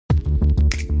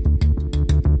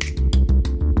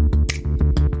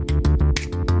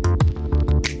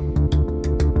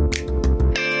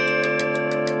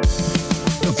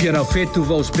Of je nou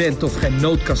virtuoos bent of geen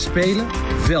noot kan spelen,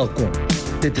 welkom.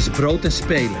 Dit is Brood en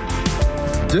Spelen.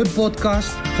 De podcast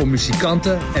voor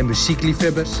muzikanten en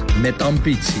muziekliefhebbers met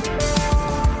ambitie.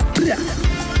 Bra.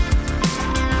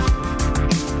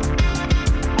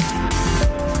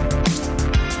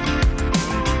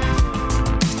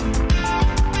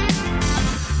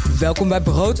 Welkom bij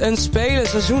Brood en Spelen,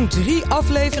 seizoen 3,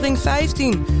 aflevering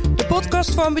 15. De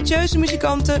podcast voor ambitieuze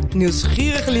muzikanten,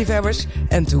 nieuwsgierige liefhebbers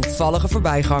en toevallige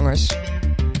voorbijgangers.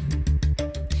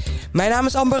 Mijn naam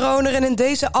is Amber Roner en in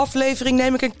deze aflevering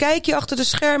neem ik een kijkje achter de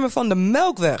schermen van de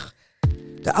Melkweg.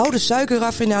 De oude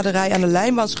suikerraffinaderij aan de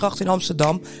Lijnbaansgracht in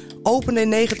Amsterdam opende in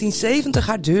 1970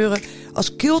 haar deuren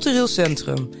als cultureel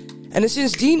centrum. En is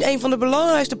sindsdien een van de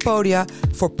belangrijkste podia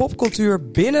voor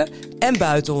popcultuur binnen en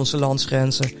buiten onze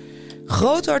landsgrenzen.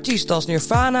 Grote artiesten als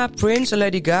Nirvana, Prince en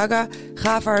Lady Gaga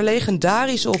gaven haar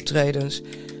legendarische optredens.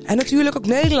 En natuurlijk ook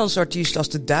Nederlandse artiesten als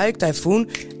De Dijk, Typhoon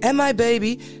en My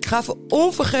Baby gaven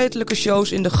onvergetelijke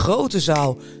shows in de grote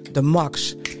zaal, de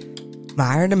Max.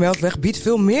 Maar de Melkweg biedt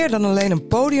veel meer dan alleen een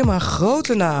podium aan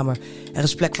grote namen. Er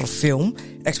is plek voor film,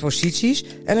 exposities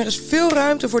en er is veel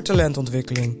ruimte voor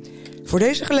talentontwikkeling. Voor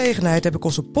deze gelegenheid heb ik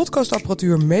onze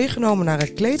podcastapparatuur meegenomen naar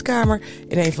een kleedkamer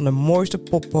in een van de mooiste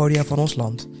poppodia van ons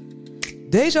land.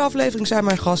 Deze aflevering zijn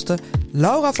mijn gasten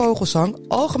Laura Vogelsang,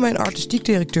 algemeen artistiek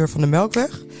directeur van de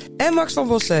Melkweg, en Max van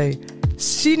Bossé,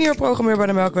 senior programmeur bij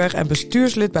de Melkweg en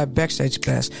bestuurslid bij Backstage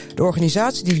Pass, de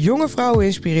organisatie die jonge vrouwen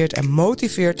inspireert en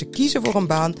motiveert te kiezen voor een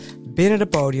baan binnen de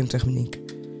podiumtechniek.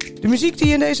 De muziek die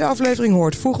je in deze aflevering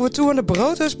hoort voegen we toe aan de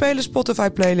Brood en Spelen Spotify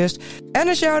playlist en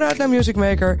een shout-out naar Music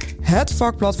Maker, het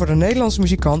vakblad voor de Nederlandse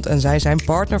muzikant, en zij zijn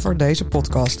partner voor deze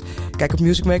podcast. Kijk op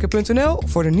musicmaker.nl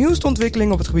voor de nieuwste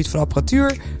ontwikkelingen op het gebied van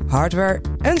apparatuur, hardware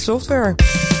en software.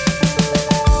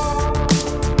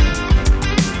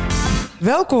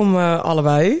 Welkom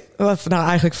allebei. Nou,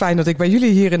 eigenlijk fijn dat ik bij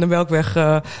jullie hier in de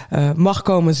Melkweg mag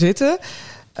komen zitten.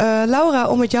 Laura,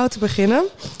 om met jou te beginnen.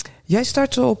 Jij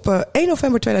startte op 1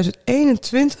 november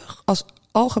 2021 als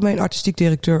algemeen artistiek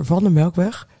directeur van de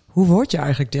Melkweg. Hoe word je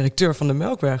eigenlijk directeur van de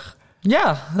Melkweg?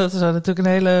 Ja, dat is natuurlijk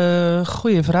een hele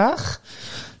goede vraag.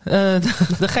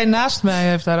 Degene naast mij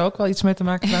heeft daar ook wel iets mee te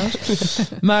maken trouwens.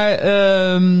 Maar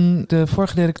de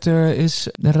vorige directeur is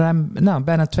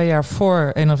bijna 2 jaar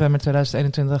voor 1 november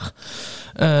 2021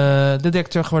 de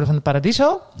directeur geworden van de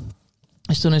Paradiso.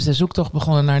 Dus toen is de zoektocht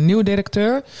begonnen naar een nieuwe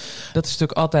directeur. Dat is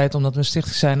natuurlijk altijd omdat we een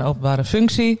stichting zijn, een openbare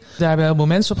functie. Daar hebben een heleboel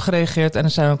mensen op gereageerd. En er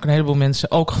zijn ook een heleboel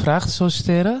mensen ook gevraagd te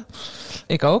solliciteren.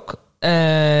 Ik ook.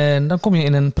 En dan kom je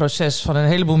in een proces van een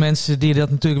heleboel mensen die dat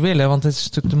natuurlijk willen. Want het is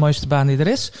natuurlijk de mooiste baan die er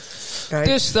is. Kijk.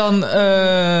 Dus dan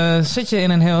zit je in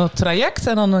een heel traject.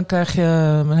 En dan krijg je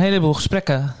een heleboel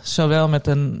gesprekken. Zowel met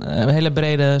een hele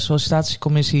brede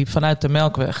sollicitatiecommissie vanuit de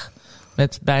Melkweg.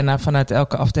 Met bijna vanuit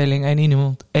elke afdeling één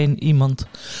iemand.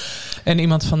 En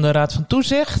iemand van de Raad van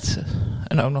Toezicht.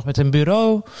 En ook nog met een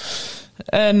bureau.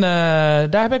 En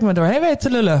daar heb ik me doorheen weten te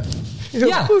lullen.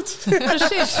 Heel goed.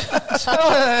 Precies. Zo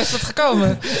is dat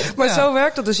gekomen. Maar zo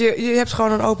werkt dat dus. Je hebt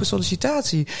gewoon een open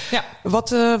sollicitatie. Ja.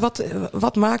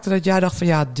 Wat maakte dat jij dacht van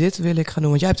ja, dit wil ik gaan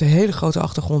doen? Want jij hebt een hele grote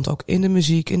achtergrond ook in de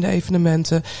muziek, in de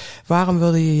evenementen. Waarom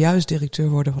wilde je juist directeur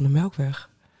worden van de Melkweg?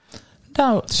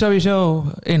 Nou, sowieso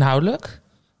inhoudelijk.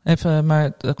 Even,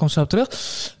 maar dat komt zo op terug.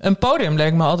 Een podium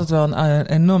leek me altijd wel een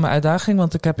enorme uitdaging.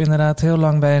 Want ik heb inderdaad heel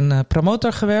lang bij een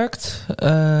promotor gewerkt.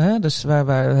 Dus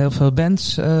waar heel veel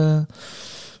bands... waar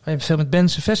je veel met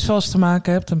bands en festivals te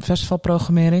maken hebt. Een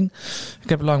festivalprogrammering. Ik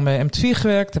heb lang bij M3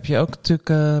 gewerkt. Heb je ook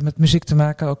natuurlijk met muziek te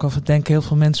maken. Ook al denken heel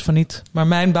veel mensen van niet. Maar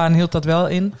mijn baan hield dat wel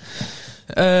in.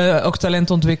 Ook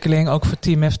talentontwikkeling, ook voor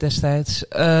Team F destijds.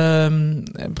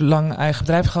 Heb lang eigen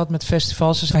bedrijf gehad met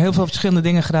festivals. Dus heel veel verschillende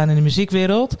dingen gedaan in de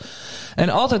muziekwereld. En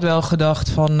altijd wel gedacht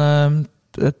van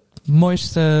het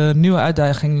mooiste nieuwe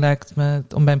uitdaging lijkt me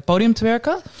om bij een podium te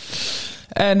werken.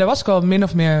 En daar was ik al min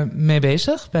of meer mee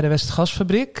bezig. Bij de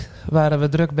Westgasfabriek waren we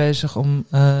druk bezig om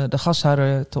de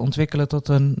gashouder te ontwikkelen tot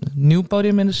een nieuw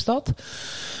podium in de stad.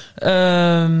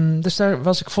 Dus daar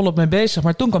was ik volop mee bezig.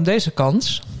 Maar toen kwam deze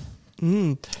kans.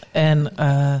 En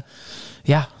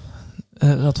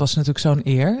dat was natuurlijk zo'n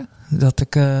eer dat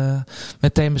ik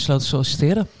meteen besloot te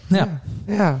solliciteren.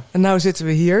 Ja. En nou zitten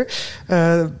we hier,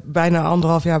 bijna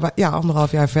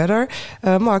anderhalf jaar verder.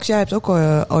 Max, jij hebt ook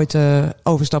ooit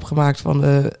overstap gemaakt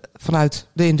vanuit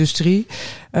de industrie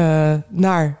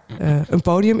naar een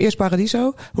podium, eerst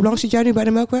Paradiso. Hoe lang zit jij nu bij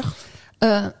de Melkweg?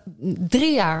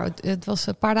 3 jaar. Het was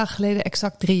een paar dagen geleden,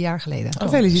 exact 3 jaar geleden.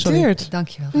 Gefeliciteerd.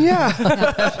 Dankjewel. Ja.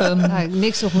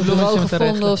 Niks op mijn bureau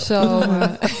gevonden of zo.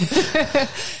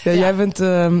 Jij bent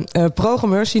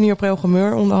programmeur, senior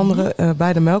programmeur onder andere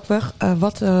bij de Melkweg.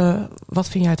 Wat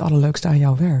vind jij het allerleukste aan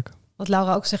jouw werk? Wat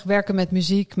Laura ook zegt, werken met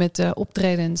muziek, met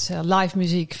optredens, live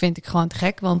muziek vind ik gewoon te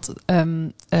gek. Want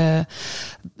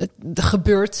het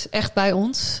gebeurt echt bij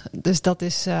ons. Dus dat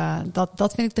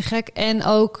vind ik te gek. En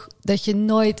ook dat je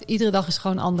nooit, iedere dag is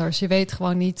gewoon anders. Je weet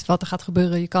gewoon niet wat er gaat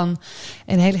gebeuren. Je kan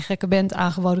een hele gekke band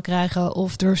aangeboden krijgen.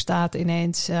 Of er staat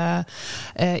ineens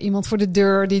iemand voor de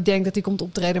deur die denkt dat hij komt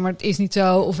optreden, maar het is niet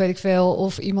zo. Of weet ik veel.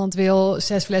 Of iemand wil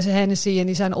 6 flessen Hennessy en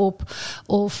die zijn op.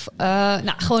 Of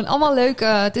gewoon allemaal leuk.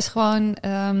 Het is gewoon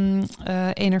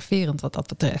enerverend wat dat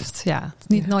betreft. Ja, het is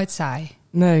niet nooit saai.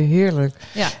 Nee, heerlijk.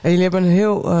 Ja. En jullie hebben een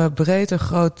heel breed en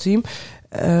groot team.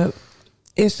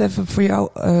 Eerst even voor jou,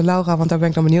 Laura, want daar ben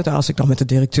ik dan benieuwd naar. Als ik dan met de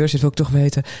directeur zit, wil ik toch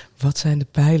weten, wat zijn de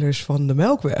pijlers van de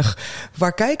Melkweg?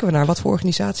 Waar kijken we naar? Wat voor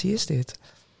organisatie is dit?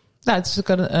 Nou, het is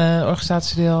natuurlijk een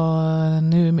organisatie die al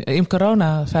nu in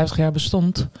corona 50 jaar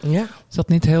bestond. Ja. Dus dat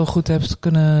niet heel goed heeft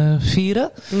kunnen vieren.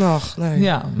 Nog, nee.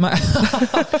 Ja, maar,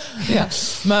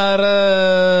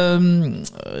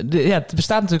 het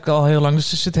bestaat natuurlijk al heel lang.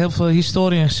 Dus er zit heel veel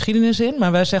historie en geschiedenis in.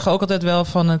 Maar wij zeggen ook altijd wel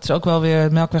van, het is ook wel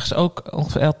weer, Melkweg is ook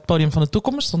ongeveer het podium van de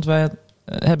toekomst. Want wij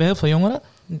hebben heel veel jongeren.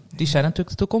 Die zijn natuurlijk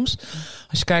de toekomst.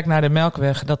 Als je kijkt naar de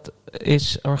Melkweg, dat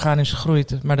is organisch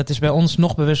gegroeid. Maar dat is bij ons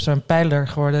nog bewuster een pijler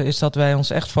geworden. Is dat wij ons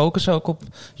echt focussen ook op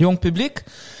jong publiek.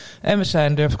 En we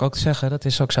zijn, durf ik ook te zeggen, dat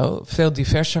is ook zo, veel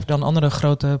diverser dan andere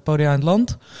grote podia in het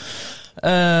land.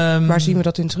 Waar zien we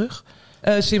dat in terug?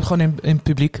 Zien we gewoon in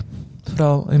publiek.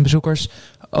 Vooral in bezoekers.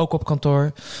 Ook op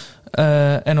kantoor.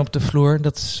 En op de vloer.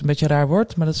 Dat is een beetje een raar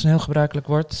woord, maar dat is een heel gebruikelijk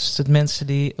woord. Dus dat mensen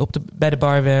die bij de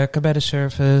bar werken, bij de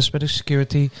service, bij de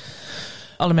security.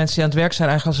 Alle mensen die aan het werk zijn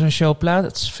eigenlijk als een show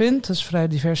plaatsvindt. Dat is een vrij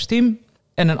divers team.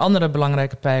 En een andere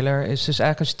belangrijke pijler is dus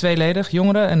eigenlijk als je tweeledig,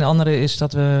 jongeren. En de andere is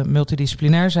dat we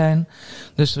multidisciplinair zijn.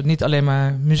 Dus niet alleen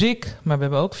maar muziek, maar we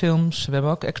hebben ook films. We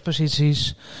hebben ook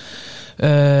exposities. We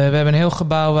hebben een heel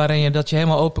gebouw waarin je dat je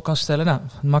helemaal open kan stellen. Nou,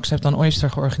 Max heeft dan Oyster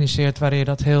georganiseerd, waarin je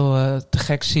dat heel te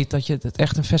gek ziet, dat je het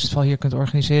echt een festival hier kunt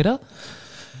organiseren.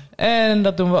 En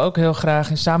dat doen we ook heel graag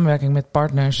in samenwerking met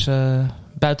partners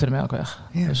buiten de Melkweg.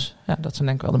 Ja. Dus ja, dat zijn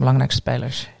denk ik wel de belangrijkste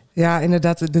pijlers. Ja,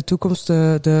 inderdaad, de toekomst,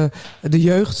 de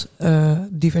jeugd,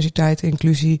 diversiteit,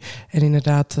 inclusie en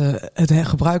inderdaad het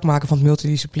gebruik maken van het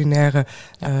multidisciplinaire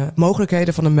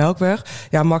mogelijkheden van de Melkweg.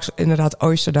 Ja, Max, inderdaad,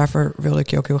 Oyster, daarvoor wilde ik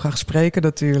je ook heel graag spreken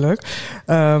natuurlijk.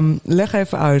 Leg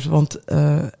even uit, want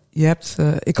je hebt,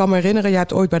 ik kan me herinneren, je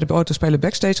hebt ooit bij de Autospelen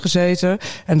Backstage gezeten.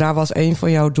 En daar was een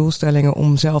van jouw doelstellingen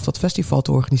om zelf dat festival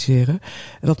te organiseren.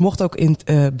 En dat mocht ook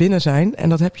binnen zijn. En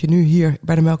dat heb je nu hier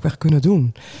bij de Melkweg kunnen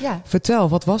doen. Ja. Vertel,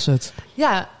 wat was het?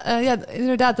 Ja,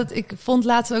 inderdaad. Ik vond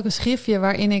laatst ook een schriftje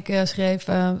waarin ik schreef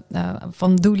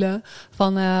van doelen.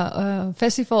 Van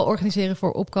festival organiseren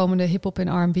voor opkomende hip-hop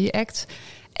en R&B acts.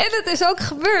 En het is ook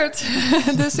gebeurd.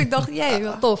 Dus ik dacht, jee,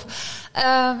 wat tof.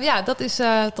 Dat is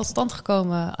tot stand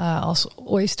gekomen als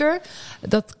Oyster.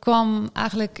 Dat kwam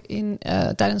eigenlijk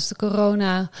tijdens de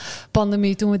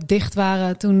corona-pandemie, toen we dicht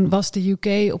waren. Toen was de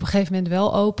UK op een gegeven moment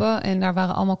wel open. En daar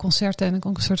waren allemaal concerten. En ik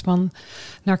kon een soort van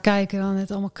naar kijken. Dan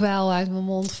net allemaal kwijl uit mijn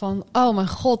mond van, oh mijn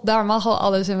god, daar mag al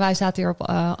alles. En wij zaten hier op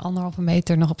 1,5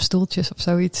 meter nog op stoeltjes of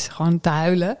zoiets. Gewoon te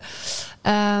huilen.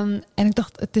 En ik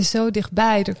dacht, het is zo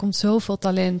dichtbij. Er komt zoveel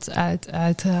talent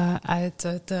uit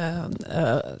het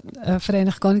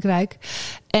Verenigd Koninkrijk.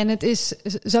 En het is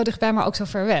zo dichtbij, maar ook zo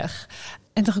ver weg.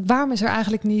 En dacht ik, waarom is er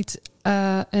eigenlijk niet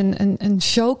een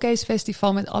showcase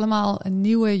festival met allemaal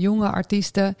nieuwe, jonge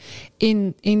artiesten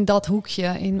in dat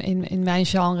hoekje, in mijn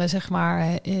genre, zeg maar,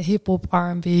 hip-hop,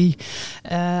 R&B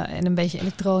en een beetje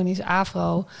elektronisch,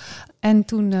 afro. En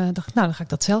toen dacht ik, nou, dan ga ik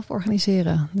dat zelf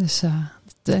organiseren. Dus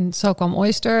en zo kwam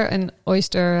Oyster. En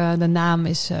Oyster, de naam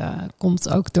komt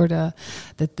ook door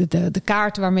de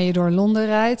kaart waarmee je door Londen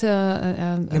rijdt.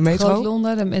 De metro? Groot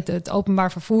Londen, met het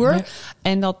openbaar vervoer. Ja.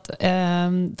 En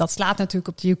dat slaat natuurlijk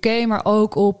op de UK, maar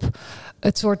ook op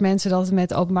het soort mensen dat het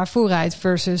met openbaar vervoer rijdt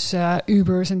versus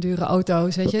Ubers en dure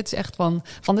auto's. Weet je, het is echt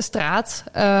van de straat,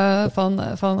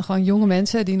 van gewoon jonge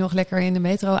mensen die nog lekker in de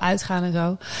metro uitgaan en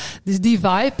zo. Dus die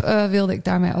vibe wilde ik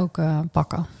daarmee ook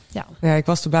pakken. Ja, ik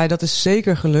was erbij. Dat is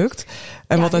zeker gelukt.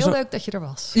 En ja, heel leuk dat je er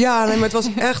was. Ja, nee, maar het was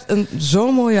echt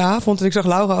zo'n mooie avond. En ik zag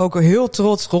Laura ook heel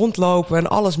trots rondlopen en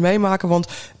alles meemaken. Want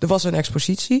er was een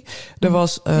expositie. Er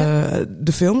was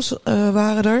de films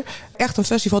waren er. Echt een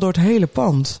festival door het hele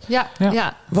pand.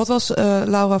 Ja. Wat was,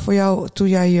 Laura, voor jou toen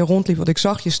jij hier rondliep? Want ik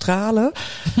zag je stralen.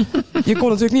 Je kon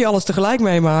natuurlijk niet alles tegelijk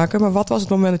meemaken. Maar wat was het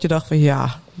moment dat je dacht van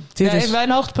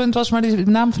Mijn hoogtepunt was, maar die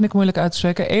naam vind ik moeilijk uit te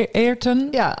spreken. Ayrton?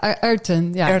 Ja,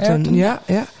 Ayrton. Ja.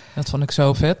 Dat vond ik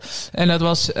zo vet.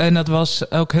 En dat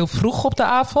was ook heel vroeg op de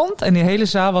avond. En die hele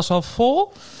zaal was al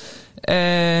vol.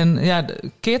 En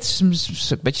de kids, een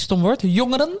beetje stom woord,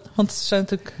 jongeren. Want het zijn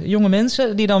natuurlijk jonge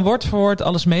mensen die dan woord voor woord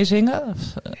alles meezingen.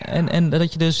 En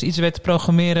dat je dus iets weet te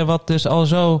programmeren wat dus al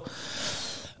zo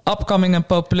upcoming en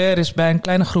populair is bij een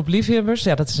kleine groep liefhebbers.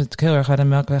 Ja, dat is natuurlijk heel erg waar de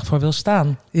Melkweg voor wil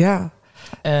staan. Ja.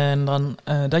 En dan,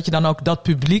 dat je dan ook dat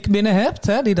publiek binnen hebt,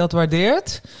 hè, die dat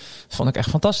waardeert, vond ik echt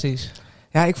fantastisch.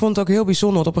 Ja, ik vond het ook heel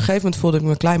bijzonder. Want op een gegeven moment voelde ik me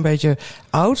een klein beetje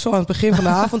oud. Zo aan het begin van de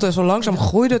avond. En zo langzaam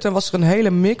groeide het. En was er een hele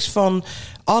mix van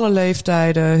alle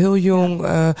leeftijden. Heel jong.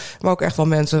 Maar ook echt wel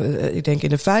mensen, ik denk in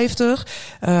de 50.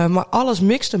 Maar alles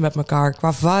mixte met elkaar.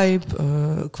 Qua vibe,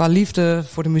 qua liefde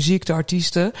voor de muziek, de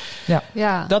artiesten.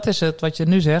 Ja, dat is het wat je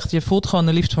nu zegt. Je voelt gewoon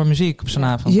de liefde voor muziek op zo'n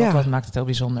avond. Ja. Dat maakt het heel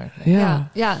bijzonder.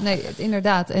 Ja, nee,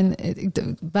 inderdaad. En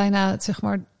bijna, zeg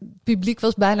maar, het publiek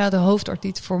was bijna de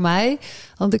hoofdartiest voor mij.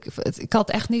 Want ik had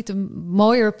echt niet een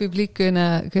mooier publiek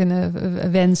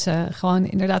kunnen wensen. Gewoon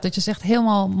inderdaad, dat je zegt,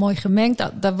 helemaal mooi gemengd.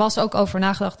 Daar was ook over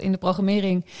nagedacht in de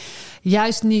programmering.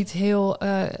 Juist niet heel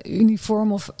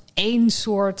uniform of één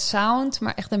soort sound,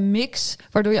 maar echt een mix.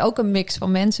 Waardoor je ook een mix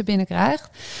van mensen binnenkrijgt.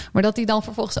 Maar dat die dan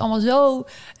vervolgens allemaal zo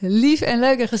lief en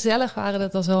leuk en gezellig waren.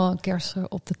 Dat was wel een kers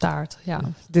op de taart. Ja.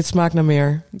 Dit smaakt naar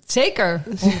meer. Zeker,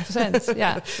 100%.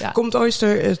 Ja. Komt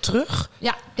Oyster terug?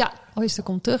 Ja. Oyster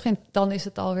komt terug en dan is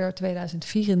het alweer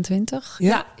 2024.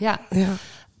 Ja.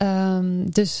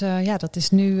 Dus dat is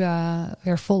nu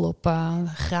weer volop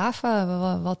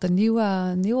graven. Wat de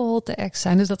nieuwe hotte acts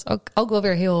zijn. Dus dat is ook wel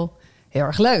weer heel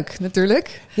erg leuk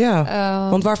natuurlijk. Ja,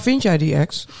 want waar vind jij die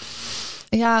acts?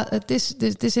 Ja,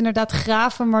 het is inderdaad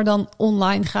graven, maar dan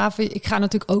online graven. Ik ga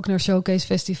natuurlijk ook naar showcase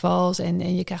festivals.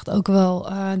 En je krijgt ook wel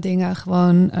dingen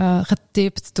gewoon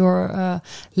getipt door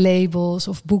labels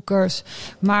of boekers.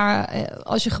 Maar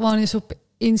als je gewoon eens op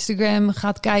Instagram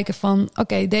gaat kijken van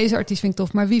oké, deze artiest vind ik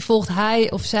tof, maar wie volgt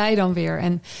hij of zij dan weer?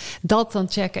 En dat dan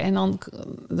checken. En dan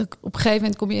op een gegeven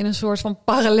moment kom je in een soort van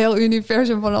parallel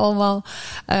universum van allemaal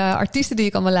artiesten die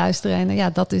je kan beluisteren.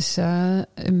 En dat is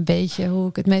een beetje hoe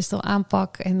ik het meestal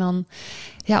aanpak. En dan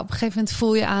op een gegeven moment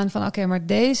voel je aan van oké, maar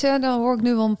deze, dan hoor ik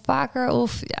nu wel vaker.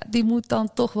 Of die moet dan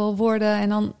toch wel worden. En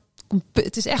dan,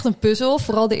 het is echt een puzzel.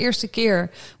 Vooral de eerste keer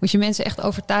moet je mensen echt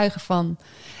overtuigen van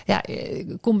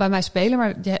kom bij mij spelen,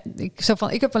 maar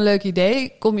ik heb een leuk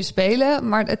idee, kom je spelen,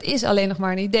 maar het is alleen nog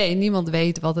maar een idee. Niemand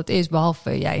weet wat het is,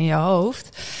 behalve jij in je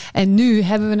hoofd. En nu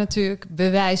hebben we natuurlijk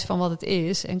bewijs van wat het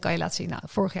is en kan je laten zien,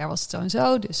 vorig jaar was het zo en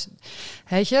zo, dus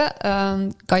weet je,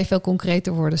 kan je veel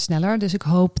concreter worden, sneller. Dus ik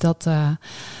hoop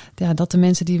dat de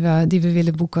mensen die we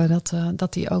willen boeken,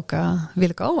 dat die ook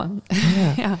willen komen.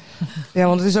 Ja,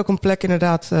 want het is ook een plek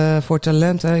inderdaad voor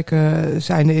talent. Hè. Ik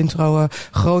zei in de intro,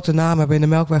 grote namen hebben in de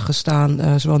Melkweg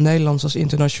gestaan, zowel Nederlands als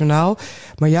internationaal.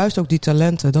 Maar juist ook die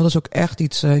talenten, dat is ook echt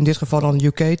iets, in dit geval dan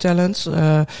UK talents,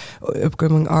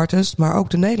 upcoming artists, maar ook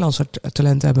de Nederlandse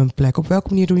talenten hebben een plek. Op welke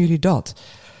manier doen jullie dat?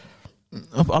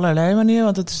 Op allerlei manieren,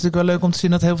 want het is natuurlijk wel leuk om te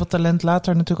zien dat heel veel talent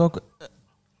later natuurlijk ook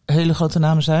hele grote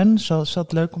namen zijn. Zo is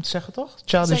dat leuk om te zeggen, toch?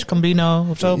 Childish Gambino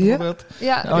of zo bijvoorbeeld.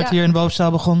 Ooit hier in de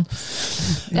bovenzaal begon.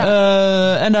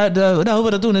 En hoe we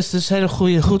dat doen is dus een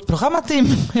hele goed programmateam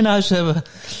in huis hebben.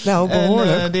 Nou,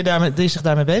 behoorlijk. En, die zich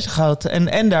daarmee bezighoudt.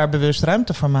 En daar bewust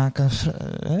ruimte voor maken.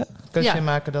 Keuze in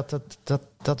maken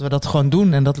dat we dat gewoon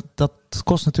doen. En dat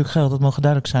kost natuurlijk geld, dat mogen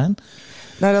duidelijk zijn.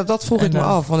 Nou, dat vroeg ik me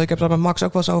af. Want ik heb daar met Max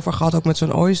ook wel eens over gehad. Ook met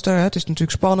zo'n Oyster. Het is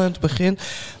natuurlijk spannend, het begin.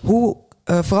 Hoe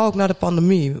vooral ook na de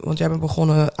pandemie. Want jij bent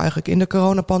begonnen eigenlijk in de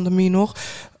coronapandemie nog.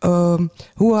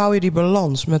 Hoe hou je die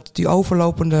balans met die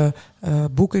overlopende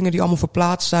boekingen die allemaal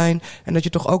verplaatst zijn. En dat je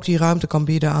toch ook die ruimte kan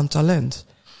bieden aan talent.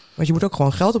 Want je moet ook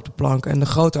gewoon geld op de plank. En de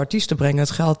grote artiesten brengen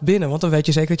het geld binnen. Want dan weet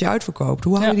je zeker dat je uitverkoopt.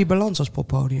 Hoe hou je die balans als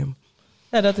poppodium?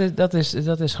 Ja, dat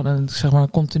is gewoon een, zeg maar,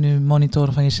 continu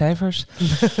monitoren van je cijfers.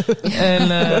 En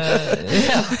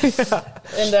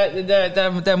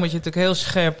daar moet je natuurlijk heel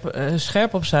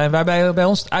scherp op zijn. Waarbij bij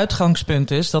ons het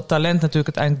uitgangspunt is dat talent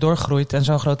natuurlijk uiteindelijk doorgroeit en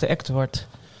zo'n grote act wordt.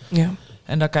 Ja.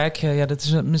 En daar kijk je,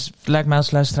 lijkt mij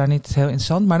als luisteraar niet heel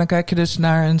interessant, maar dan kijk je dus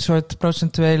naar een soort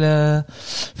procentuele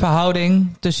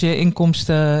verhouding tussen je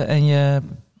inkomsten en je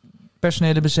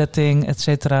personele bezetting, et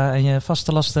cetera, en je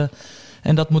vaste lasten.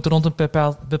 En dat moet rond een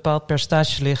bepaald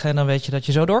percentage liggen. En dan weet je dat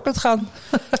je zo door kunt gaan.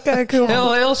 Kijk,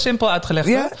 heel simpel uitgelegd.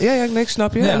 Ja, ik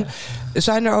snap je. Ja. En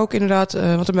zijn er ook inderdaad,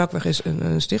 want de Melkweg is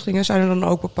een stichting. Hè, zijn er dan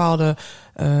ook bepaalde...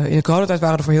 in de coronatijd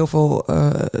waren er voor heel veel...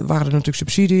 waren er natuurlijk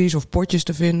subsidies of potjes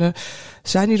te vinden.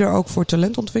 Zijn die er ook voor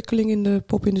talentontwikkeling in de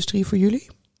popindustrie voor jullie?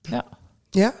 Ja.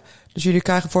 Ja? Dus jullie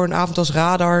krijgen voor een avond als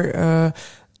radar...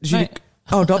 Nee.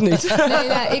 Oh, dat niet.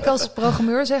 Nee, ik als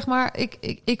programmeur, zeg maar,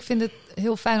 ik vind het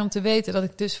heel fijn om te weten dat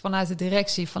ik dus vanuit de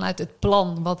directie, vanuit het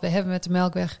plan wat we hebben met de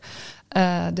Melkweg,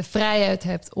 de vrijheid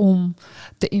heb om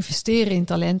te investeren in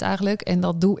talent eigenlijk. En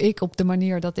dat doe ik op de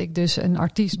manier dat ik dus een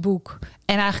artiest boek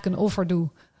en eigenlijk een offer doe.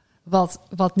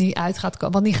 Wat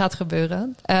niet gaat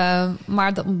gebeuren.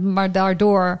 Maar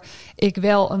daardoor ik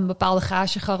wel een bepaalde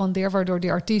gage garandeer, waardoor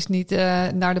die artiest niet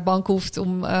naar de bank hoeft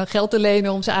om geld te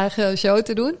lenen om zijn eigen show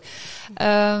te doen.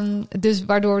 Dus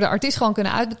waardoor de artiest gewoon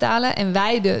kunnen uitbetalen en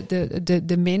wij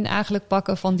de min eigenlijk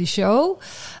pakken van die show.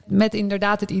 Met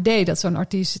inderdaad het idee dat zo'n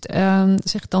artiest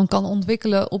zich dan kan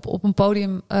ontwikkelen op een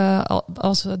podium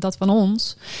als dat van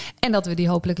ons. En dat we die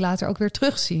hopelijk later ook weer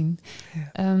terugzien.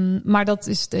 Ja. Maar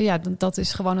dat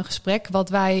is gewoon een gesprek wat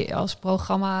wij als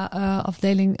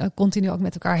programma-afdeling continu ook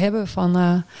met elkaar hebben.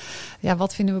 Van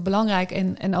wat vinden we belangrijk?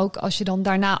 En ook als je dan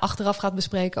daarna achteraf gaat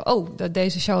bespreken.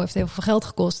 Deze show heeft heel veel geld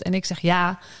gekost. En ik zeg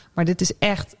ja, maar dit is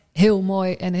echt heel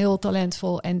mooi en heel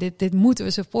talentvol. En dit moeten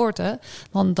we supporten.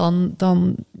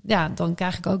 Dan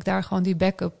krijg ik ook daar gewoon die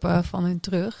backup van hun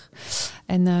terug.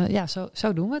 En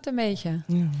zo doen we het een beetje.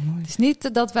 Ja, mooi. Het is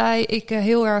niet dat ik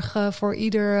heel erg voor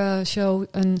ieder show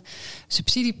een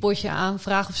subsidiepotje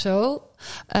aanvraag of zo.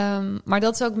 Maar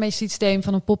dat is ook het meest systeem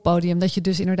van een poppodium. Dat je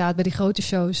dus inderdaad bij die grote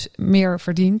shows meer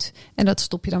verdient. En dat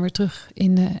stop je dan weer terug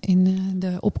in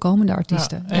de opkomende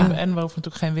artiesten. Ja, en we hoeven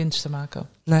natuurlijk geen winst te maken.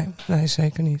 Nee,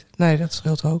 zeker niet. Nee, dat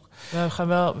scheelt ook.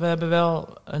 We hebben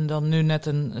wel dan nu net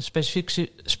een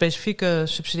specifieke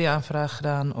subsidieaanvraag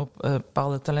gedaan op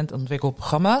bepaalde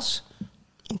talentontwikkelprogramma's.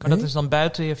 Okay. Maar dat is dan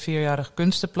buiten je 4-jarig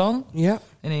kunstenplan. Ja.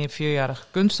 En in je 4-jarig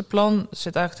kunstenplan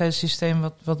zit eigenlijk het hele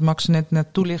systeem wat Max net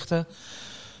toelichtte.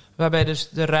 Waarbij dus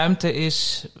de ruimte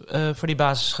is voor die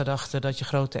basisgedachte dat je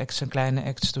grote acts en kleine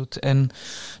acts doet. En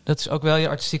dat is ook wel je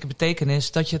artistieke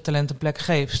betekenis dat je talent een plek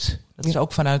geeft. Dat is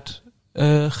ook vanuit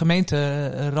gemeente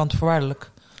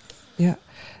randvoorwaardelijk. Ja.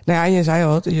 Nou ja, en je zei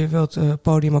al, je wilt het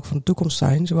podium ook van de toekomst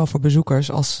zijn. Zowel voor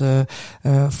bezoekers als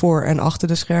voor en achter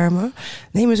de schermen.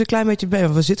 Neem eens een klein beetje bij,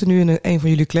 want we zitten nu in een van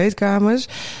jullie kleedkamers.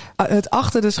 Het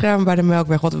achter de schermen bij de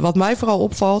Melkweg. Wat mij vooral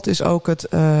opvalt is ook het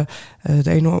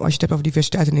enorm, als je het hebt over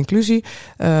diversiteit en inclusie.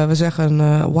 We zeggen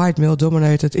white male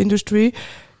dominated industry.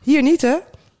 Hier niet, hè?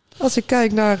 Als ik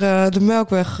kijk naar de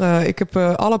Melkweg, ik heb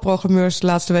alle programmeurs de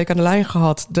laatste week aan de lijn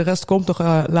gehad. De rest komt nog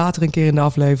later een keer in de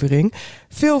aflevering.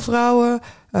 Veel vrouwen,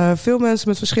 veel mensen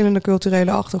met verschillende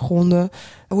culturele achtergronden.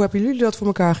 Hoe hebben jullie dat voor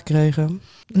elkaar gekregen?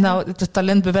 Nou, het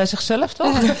talent bewijst zichzelf,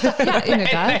 toch? Ja,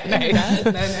 inderdaad.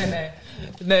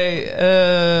 Nee.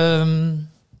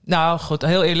 Nou, goed,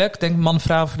 heel eerlijk. Ik denk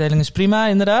man-vrouw verdeling is prima,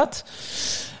 inderdaad.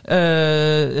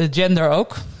 Gender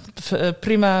ook.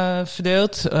 Prima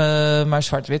verdeeld, maar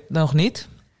zwart-wit nog niet.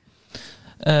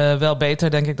 Wel beter,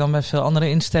 denk ik, dan bij veel andere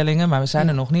instellingen. Maar we zijn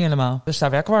er nog niet helemaal. Dus daar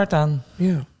werken we hard aan.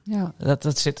 Ja.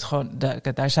 Dat zit gewoon,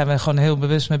 daar zijn we gewoon heel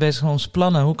bewust mee bezig met onze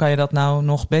plannen. Hoe kan je dat nou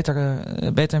nog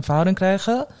beter in verhouding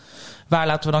krijgen? Waar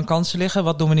laten we dan kansen liggen?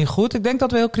 Wat doen we niet goed? Ik denk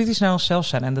dat we heel kritisch naar onszelf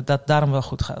zijn en dat daarom wel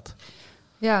goed gaat.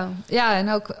 Ja, en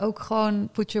ook gewoon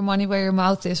put your money where your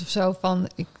mouth is of zo. Van,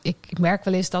 ik merk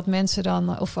wel eens dat mensen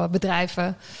dan, of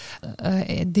bedrijven,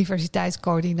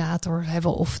 diversiteitscoördinator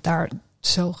hebben of daar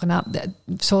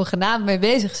zogenaamd mee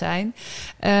bezig zijn.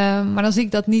 Maar dan zie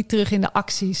ik dat niet terug in de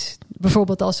acties.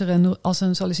 Bijvoorbeeld als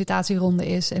een sollicitatieronde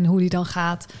is en hoe die dan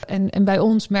gaat. En bij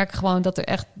ons merk ik gewoon dat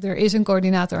er is een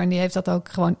coördinator en die heeft dat ook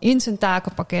gewoon in zijn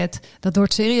takenpakket. Dat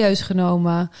wordt serieus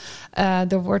genomen.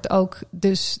 Er wordt ook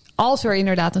dus, als er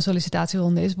inderdaad een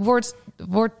sollicitatieronde is,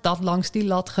 wordt dat langs die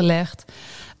lat gelegd.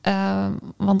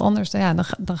 Want anders,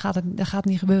 dan gaat het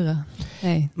niet gebeuren.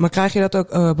 Nee. Maar krijg je dat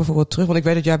ook bijvoorbeeld terug? Want ik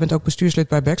weet dat jij bent ook bestuurslid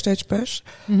bij Backstage Pass.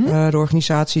 Mm-hmm. De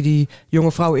organisatie die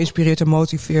jonge vrouwen inspireert en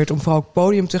motiveert om vooral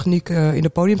podiumtechniek, in de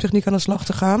podiumtechniek aan de slag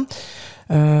te gaan.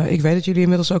 Ik weet dat jullie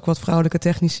inmiddels ook wat vrouwelijke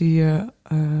technici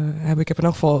hebben. Ik heb in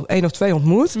elk geval 1 of 2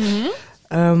 ontmoet.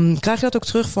 Mm-hmm. Krijg je dat ook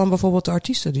terug van bijvoorbeeld de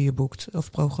artiesten die je boekt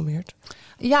of programmeert?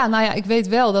 Ja, ik weet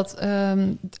wel dat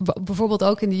bijvoorbeeld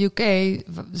ook in de UK,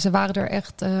 ze waren er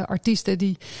echt artiesten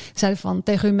die zeiden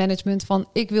tegen hun management van,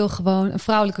 ik wil gewoon een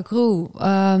vrouwelijke crew.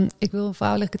 Ik wil een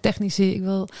vrouwelijke technici.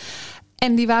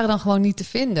 En die waren dan gewoon niet te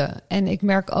vinden. En ik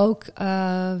merk ook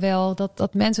wel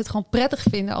dat mensen het gewoon prettig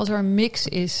vinden als er een mix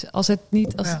is. Als het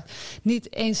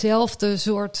niet eenzelfde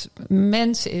soort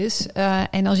mens is.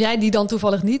 En als jij die dan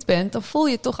toevallig niet bent, dan voel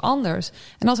je het toch anders.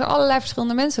 En als er allerlei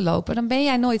verschillende mensen lopen, dan ben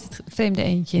jij nooit het vreemde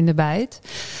eentje in de bijt.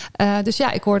 Dus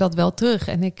ja, ik hoor dat wel terug.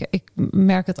 En ik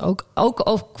merk het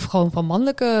ook gewoon van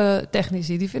mannelijke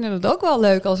technici. Die vinden het ook wel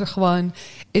leuk als er gewoon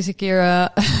eens een keer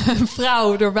een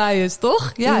vrouw erbij is,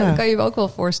 toch? Ja, dat kan je me ook wel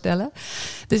voorstellen.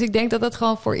 Dus ik denk dat dat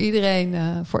gewoon voor iedereen,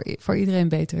 voor iedereen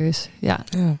beter is. Ja.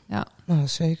 Nou,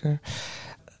 zeker.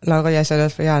 Laura, jij zei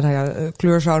dat van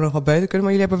kleur zou nog wel beter kunnen,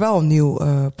 maar jullie hebben wel een nieuw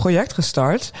project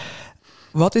gestart.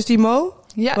 Wat is die Mo?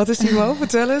 Ja. Wat is die Mo?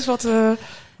 Vertel eens,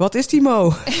 wat is die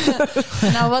Mo?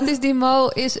 Nou, wat is die Mo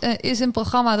is een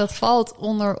programma dat valt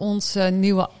onder onze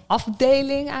nieuwe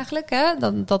afdeling eigenlijk. Hè?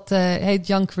 Dat heet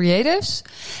Young Creatives.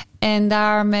 En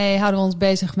daarmee houden we ons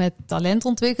bezig met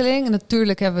talentontwikkeling. En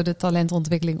natuurlijk hebben we de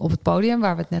talentontwikkeling op het podium,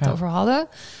 waar we het net over hadden.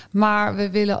 Maar we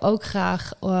willen ook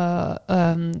graag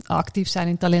actief zijn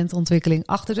in talentontwikkeling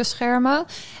achter de schermen.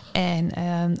 En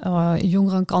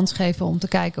jongeren een kans geven om te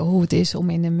kijken hoe het is om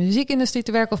in de muziekindustrie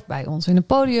te werken. Of bij ons in een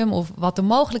podium. Of wat de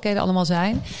mogelijkheden allemaal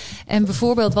zijn. En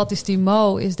bijvoorbeeld Wat is die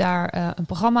Mo is daar een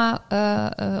programma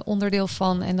onderdeel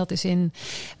van. En dat is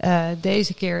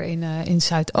deze keer in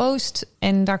Zuidoost.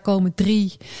 En daar komen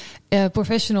 3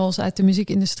 professionals uit de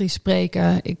muziekindustrie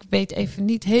spreken. Ik weet even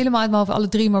niet helemaal uit mijn hoofd alle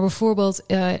 3. Maar bijvoorbeeld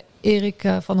Erik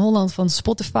van Holland van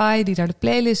Spotify. Die daar de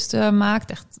playlist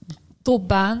maakt. Echt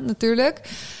topbaan natuurlijk.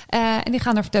 En die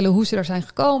gaan daar vertellen hoe ze daar zijn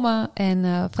gekomen.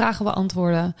 En vragen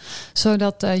beantwoorden.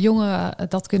 Zodat jongeren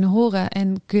dat kunnen horen.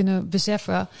 En kunnen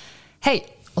beseffen. Hey,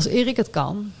 als Erik het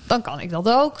kan, dan kan ik dat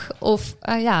ook. Of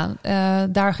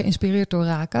daar geïnspireerd door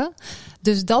raken.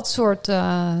 Dus dat soort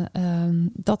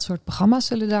programma's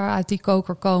zullen daar uit die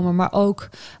koker komen. Maar ook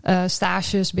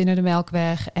stages binnen de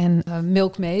Melkweg en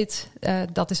Milkmaid.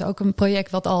 Dat is ook een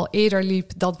project wat al eerder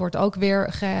liep. Dat wordt ook weer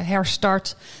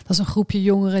geherstart. Dat is een groepje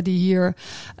jongeren die hier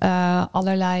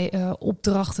allerlei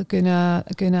opdrachten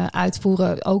kunnen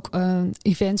uitvoeren. Ook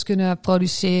events kunnen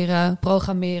produceren,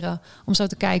 programmeren. Om zo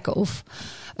te kijken of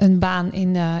een baan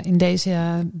in deze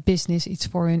business iets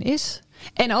voor hun is.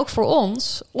 En ook voor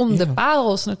ons, om de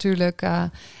parels natuurlijk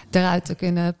eruit te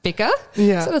kunnen pikken.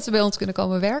 Ja. Zodat ze bij ons kunnen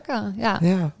komen werken. Ja.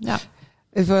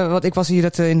 Even, want ik was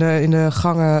hier in de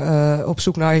gangen op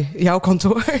zoek naar jouw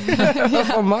kantoor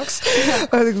van Max.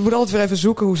 Ik moet altijd weer even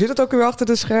zoeken, hoe zit het ook weer achter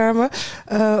de schermen?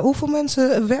 Hoeveel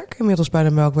mensen werken inmiddels bij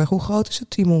de Melkweg? Hoe groot is het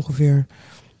team ongeveer?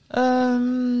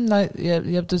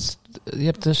 Je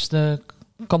hebt dus de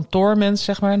kantoormensen,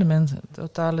 zeg maar. Het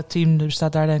totale team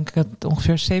bestaat daar denk ik uit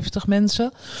ongeveer 70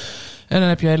 mensen. En dan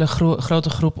heb je een hele grote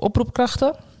groep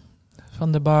oproepkrachten.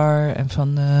 Van de bar en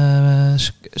van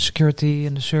security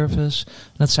en de service.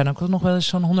 Dat zijn ook nog wel eens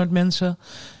zo'n 100 mensen. En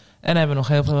dan hebben we nog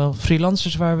heel veel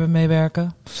freelancers waar we mee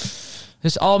werken.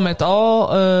 Dus al met al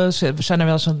zijn er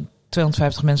wel zo'n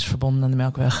 250 mensen verbonden aan de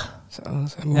Melkweg. Zo,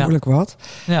 dat is behoorlijk wat.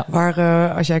 Ja.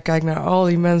 Maar als jij kijkt naar al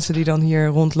die mensen die dan hier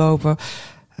rondlopen,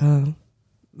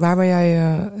 waar ben jij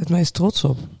het meest trots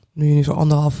op? Nu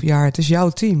zo 1,5 jaar, het is jouw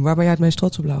team. Waar ben jij het meest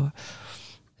trots op, Laura?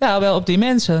 Ja, wel op die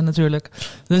mensen natuurlijk.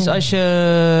 Dus als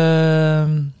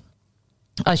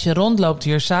je rondloopt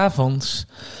hier 's avonds.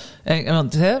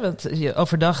 Want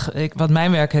overdag, want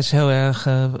mijn werk is heel erg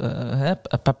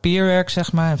papierwerk,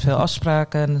 zeg maar. En veel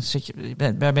afspraken. En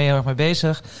daar ben je heel erg mee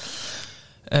bezig.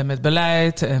 Met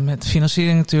beleid en met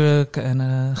financiering natuurlijk.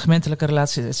 En gemeentelijke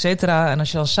relaties, et cetera. En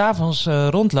als je dan 's avonds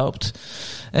rondloopt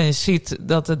en je ziet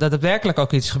dat er werkelijk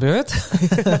ook iets gebeurt.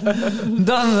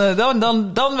 dan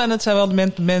zijn wel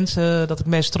de mensen dat ik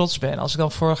meest trots ben. Als ik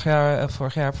dan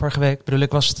vorige week,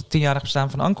 ik was het 10-jarig bestaan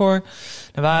van Ancor.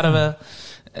 Daar waren we.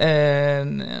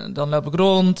 En dan loop ik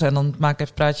rond en dan maak ik even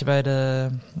een praatje bij de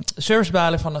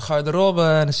servicebalie van de garderobe.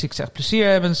 En dan zie ik ze echt plezier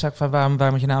hebben. Dan zeg ik van waar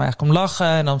moet je nou eigenlijk om lachen?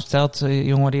 En dan vertelt de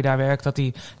jongen die daar werkt dat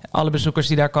hij alle bezoekers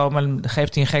die daar komen,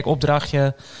 geeft hij een gek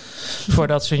opdrachtje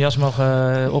voordat ze hun jas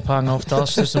mogen ophangen of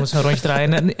tas. Dus dan moet ze een rondje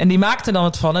draaien. En die maakt er dan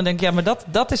wat van en denk ja, maar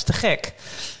dat is te gek.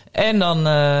 En dan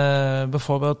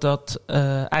bijvoorbeeld dat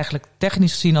eigenlijk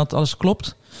technisch gezien dat alles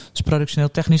klopt. Dus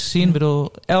productioneel technisch gezien, ik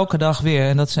bedoel, elke dag weer.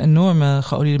 En dat is een enorme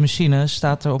geoliede machine.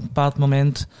 Staat er op een bepaald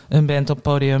moment een band op het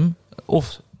podium.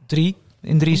 Of 3,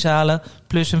 in 3 zalen.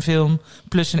 Plus een film,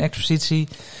 plus een expositie.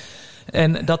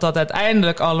 En dat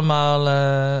uiteindelijk allemaal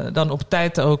dan op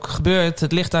tijd ook gebeurt.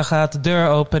 Het licht aangaat, de deur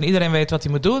open. Iedereen weet wat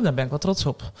hij moet doen. Daar ben ik wel trots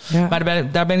op. Ja.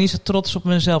 Maar daar ben ik niet zo trots op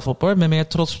mezelf op, hoor. Ik ben meer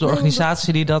trots op de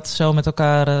organisatie die dat zo met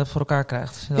elkaar voor elkaar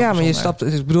krijgt. Ja, maar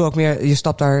je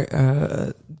stapt daar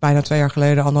bijna 2 jaar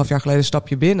geleden, 1,5 jaar geleden stap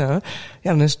je binnen.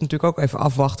 Ja, dan is het natuurlijk ook even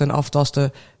afwachten en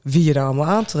aftasten wie je daar allemaal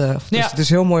aantreft. Dus het is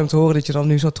heel mooi om te horen dat je dan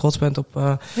nu zo trots bent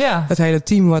op het hele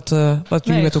team wat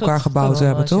jullie met elkaar gebouwd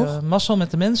hebben, toch? Mazzel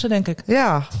met de mensen, denk ik.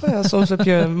 Ja, soms heb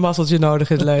je een mazzeltje nodig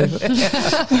in het leven.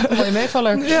 Mooie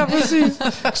meevaller. Ja, precies.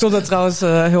 Ik stond daar trouwens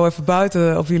heel even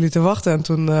buiten op jullie te wachten. En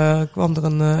toen kwam er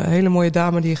een hele mooie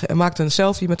dame die maakte een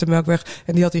selfie met de Melkweg.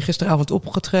 En die had hier gisteravond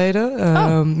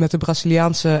opgetreden met de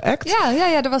Braziliaanse act.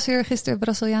 Ja, er was hier gisteren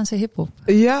Braziliaanse hiphop.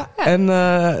 Ja, en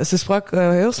ze sprak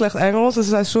heel slecht Engels. En ze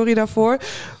zei sorry daarvoor.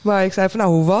 Maar ik zei van,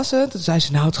 hoe was het? Toen zei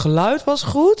ze, het geluid was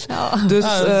goed. Oh. Dus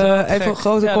even een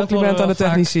grote compliment aan de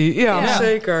technici. Ja,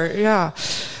 zeker. Ja.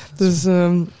 Dus,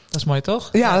 dat is mooi, toch?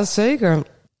 Ja, dat is zeker.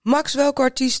 Max, welke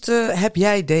artiesten heb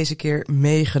jij deze keer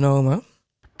meegenomen?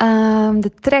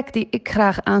 De track die ik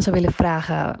graag aan zou willen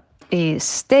vragen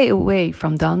is Stay Away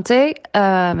from Dante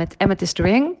met Amethyst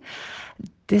Ring.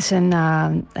 Het is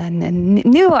een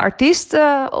nieuwe artiest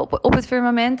op het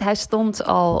firmament. Hij stond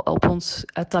al op ons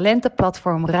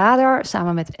talentenplatform Radar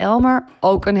samen met Elmer.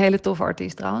 Ook een hele toffe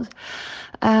artiest trouwens.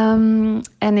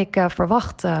 En ik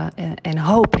verwacht en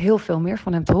hoop heel veel meer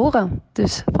van hem te horen.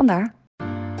 Dus vandaar.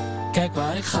 Kijk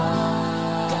waar ik ga,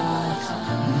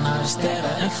 naar de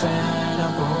sterren en ver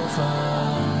daarboven.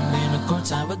 Binnenkort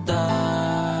zijn we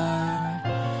daar,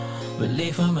 we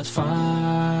leven met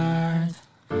vaart.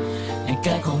 En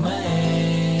kijk om me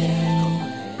heen,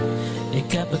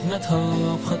 ik heb het met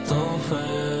hoop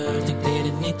getoverd. Ik deed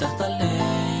het niet echt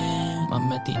alleen, maar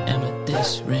met die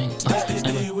amethyst ring.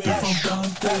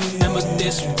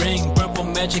 Amethyst ring, purple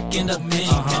magic in dat ding.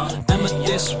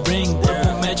 Amethyst ring,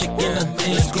 purple magic in dat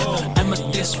ding.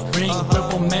 Amethyst ring,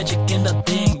 purple magic in dat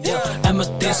ding.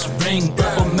 Amethyst ring,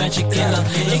 purple magic in dat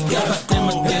ding. Ik heb een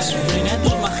amethyst ring, hij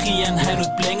doet magie en hij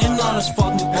doet bling. En alles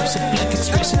valt nu op zijn plek, het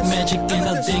is magic in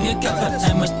dat ding. Ik heb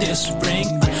een amethyst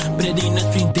ring, Brady net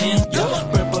vriendin.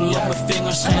 Purple op mijn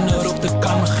vingers, schijnen ook de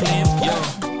kamerglim.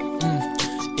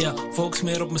 Ja, focus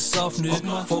meer op mezelf nu.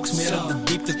 Focus meer op de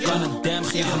diepte, kan een damn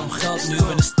geven om geld nu.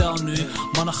 Ben een stel nu,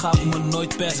 mannen gaven me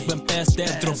nooit past. Ik ben past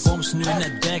that, drop bombs nu,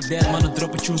 net back that. Mannen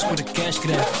droppen tunes voor de cash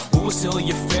grab. Hoe is heel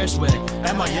je vers weg?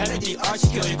 En maar jij bent die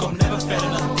artikel, je komt never verder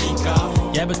dan 10k.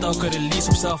 Jij bent elke release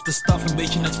op zelfde staf, een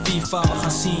beetje net FIFA. We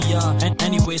gaan zien, ja.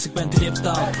 Anyways, ik ben dripped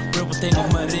out. Purple thing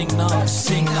op mijn ring now,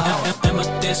 sing now.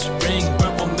 Amethyst ring,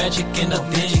 purple magic in dat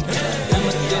ding.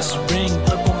 Amethyst ring,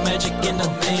 purple magic in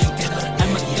dat ding.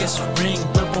 Amethyst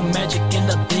ring, purple magic in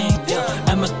dat ding.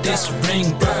 Amethyst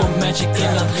ring, purple magic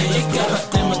in dat ding. Ik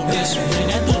heb een amethyst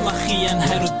ring, hij doet magie en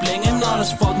hij doet bling. En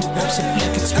alles valt nu op zijn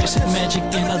plek, het is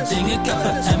magic in dat ding. Ik heb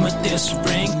een amethyst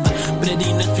ring,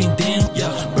 Brady net vriendin.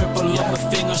 Purple op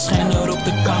mijn vingers, schijnen er op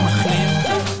de kamerglim.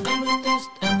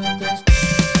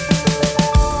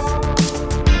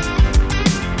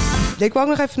 Ik wou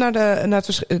ook nog even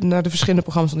naar de verschillende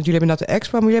programma's. Want jullie hebben net de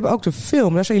expo, maar jullie hebben ook de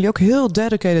film. Daar zijn jullie ook heel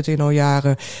dedicated in al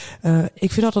jaren.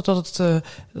 Ik vind altijd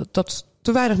dat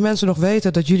te weinig mensen nog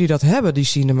weten dat jullie dat hebben, die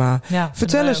cinema. Ja,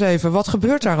 vertel eens even, wat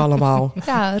gebeurt daar allemaal?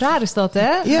 Ja, raar is dat,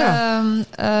 hè? Ja.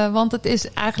 Want het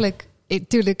is eigenlijk...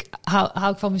 Tuurlijk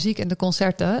hou ik van muziek en de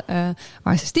concerten.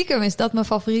 Maar stiekem is dat mijn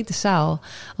favoriete zaal.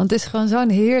 Want het is gewoon zo'n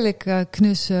heerlijk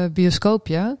knus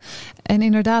bioscoopje. En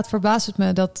inderdaad verbaast het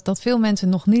me dat veel mensen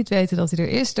nog niet weten dat hij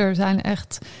er is. Er zijn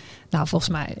echt... Nou,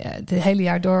 volgens mij het hele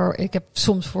jaar door. Ik heb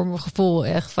soms voor mijn gevoel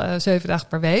echt 7 dagen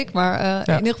per week. Maar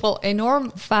in ieder geval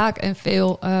enorm vaak en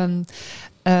veel...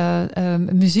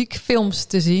 muziekfilms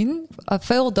te zien.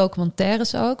 Veel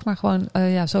documentaires ook. Maar gewoon,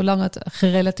 zolang het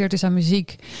gerelateerd is aan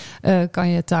muziek... kan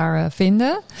je het daar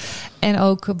vinden. En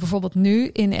ook bijvoorbeeld nu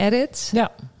in Edit.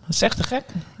 Ja, dat is echt te gek.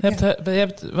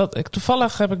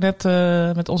 Toevallig heb ik net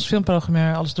met onze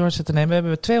filmprogrammeur alles door zitten nemen. We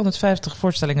hebben 250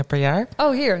 voorstellingen per jaar.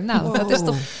 Oh, hier. Nou, dat is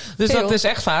toch Dus veel. dat is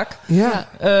echt vaak. Ja.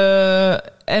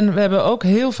 En we hebben ook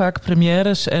heel vaak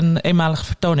premières en eenmalige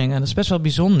vertoningen. En dat is best wel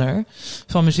bijzonder.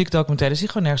 Van muziekdocumentaires die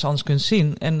je gewoon nergens anders kunt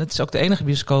zien. En het is ook de enige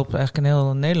bioscoop eigenlijk in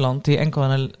heel Nederland... die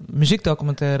enkel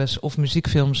muziekdocumentaires of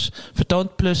muziekfilms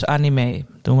vertoont... plus anime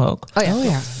doen we ook. Oh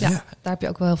ja. Daar heb je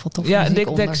ook wel heel veel toffe muziek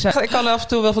onder. Ik kan af en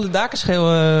toe wel van de daken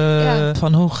schreeuwen...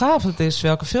 van hoe gaaf het is,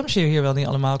 welke films je hier wel niet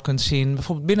allemaal kunt zien.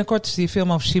 Bijvoorbeeld binnenkort is die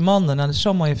film over Simande. Nou, dat is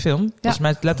zo'n mooie film. Volgens mij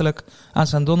is het letterlijk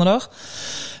aanstaande donderdag.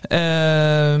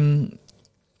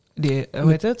 Hoe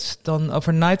heet het? Dan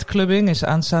over nightclubbing is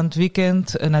aanstaand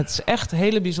weekend. En het is echt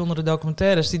hele bijzondere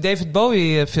documentaires. Die David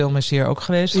Bowie film is hier ook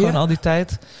geweest. Gewoon al die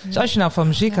tijd. Dus als je nou van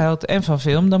muziek houdt en van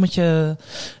film... dan moet je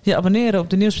je abonneren op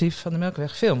de nieuwsbrief van de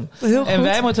Melkweg Film. Heel goed. En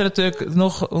wij moeten natuurlijk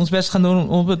nog ons best gaan doen...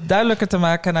 om het duidelijker te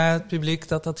maken naar het publiek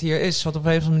dat dat hier is. Want op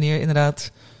een of andere manier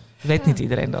inderdaad... Weet niet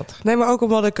iedereen dat. Nee, maar ook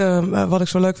omdat wat ik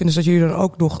zo leuk vind is dat jullie dan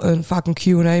ook nog vaak een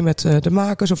Q&A met de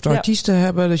makers of de artiesten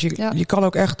hebben. Dus je kan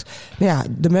ook echt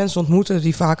de mensen ontmoeten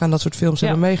die vaak aan dat soort films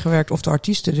hebben meegewerkt. Of de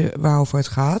artiesten waarover het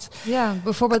gaat. Ja,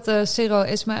 bijvoorbeeld Sero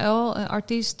Ismaël, een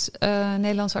artiest,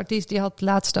 Nederlandse artiest. Die had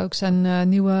laatst ook zijn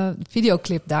nieuwe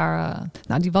videoclip daar.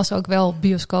 Die was ook wel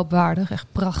bioscoopwaardig. Echt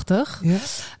prachtig.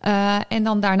 Ja. En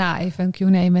dan daarna even een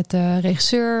Q&A met de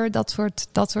regisseur. Dat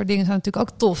soort dingen zijn natuurlijk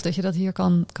ook tof. Dat je dat hier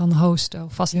kan hosten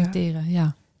of faciliteren.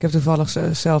 Ja. Ik heb toevallig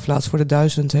zelf laatst voor de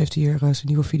 1000 heeft hier zijn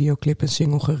nieuwe videoclip en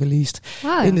single gereleased.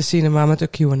 In de cinema met een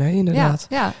Q&A inderdaad.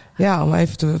 Ja, om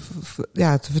even te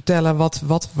vertellen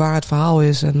waar het verhaal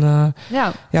is. En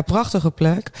prachtige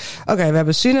plek. Oké, we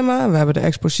hebben cinema, we hebben de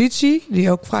expositie,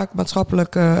 die ook vaak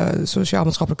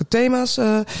sociaal-maatschappelijke thema's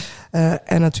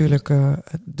en natuurlijk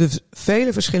de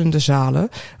vele verschillende zalen.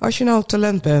 Als je nou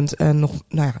talent bent en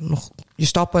nog je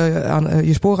sporen aan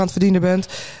het verdienen bent,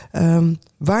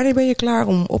 wanneer ben je klaar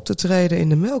om op te treden in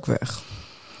de Melkweg?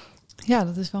 Ja,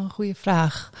 dat is wel een goede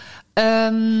vraag.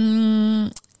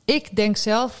 Ik denk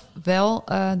zelf wel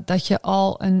dat je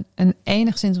al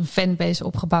enigszins een fanbase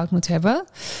opgebouwd moet hebben.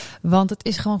 Want het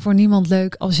is gewoon voor niemand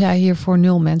leuk als jij hier voor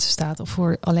 0 mensen staat. Of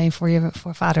alleen voor je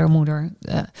vader en moeder.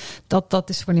 Dat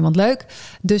is voor niemand leuk.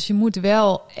 Dus je moet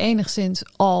wel enigszins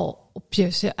al op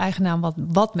je eigen naam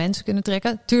wat mensen kunnen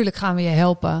trekken. Tuurlijk gaan we je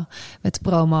helpen met de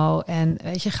promo. En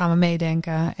gaan we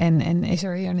meedenken. En is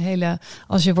er hier een hele...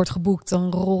 Als je wordt geboekt,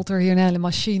 dan rolt er hier een hele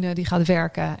machine die gaat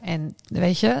werken. En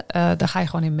daar ga je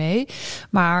gewoon in mee.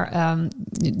 Maar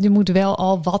je moet wel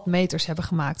al wat meters hebben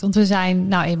gemaakt. Want we zijn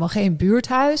nou eenmaal geen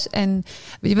buurthuis. En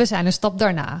we zijn een stap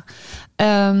daarna.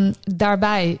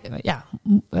 Daarbij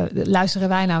luisteren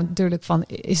wij nou natuurlijk van...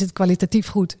 Is het kwalitatief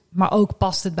goed? Maar ook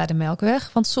past het bij de Melkweg?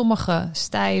 Want sommige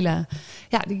stijlen,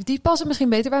 die passen misschien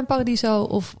beter bij een Paradiso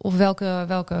of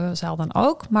welke zaal dan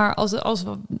ook. Maar als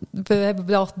we hebben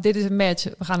bedacht, dit is een match,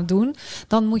 we gaan het doen.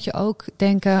 Dan moet je ook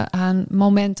denken aan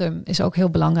momentum, is ook heel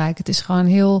belangrijk. Het is gewoon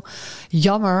heel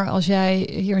jammer als jij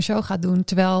hier een show gaat doen,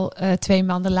 terwijl 2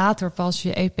 maanden later pas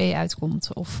je EP uitkomt.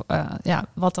 Of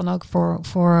wat dan ook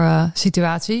voor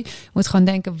situatie. Je moet gewoon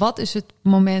denken, wat is het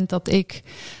moment dat ik...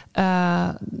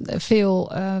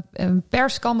 veel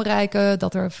pers kan bereiken,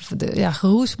 dat er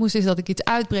geroesmoes is, dat ik iets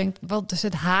uitbreng. Wat is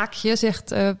het haakje,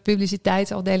 zegt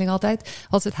publiciteitsafdeling altijd.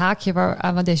 Wat is het haakje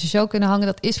waaraan we deze show kunnen hangen?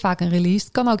 Dat is vaak een release.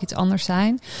 Het kan ook iets anders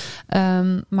zijn.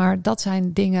 Maar dat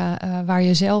zijn dingen waar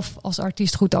je zelf als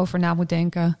artiest goed over na moet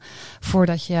denken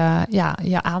voordat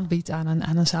je aanbiedt aan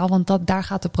een zaal. Want daar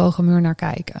gaat de programmeur naar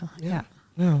kijken.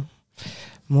 Ja.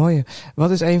 Mooi.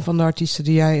 Wat is een van de artiesten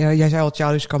die jij zei al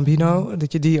Childish Gambino,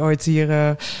 dat je die ooit hier...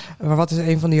 maar wat is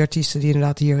een van die artiesten die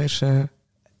inderdaad hier is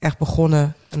echt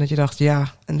begonnen en dat je dacht,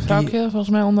 Vrouwtje, volgens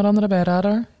mij onder andere bij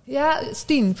Radar. Ja,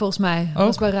 Stien volgens mij. Ook,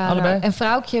 was bij Radar. Allebei. En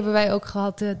Vrouwtje hebben wij ook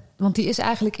gehad, want die is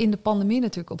eigenlijk in de pandemie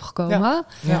natuurlijk opgekomen.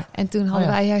 Ja. En toen hadden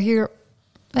wij hier...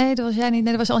 Nee, dat was jij niet.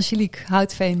 Nee, dat was Angelique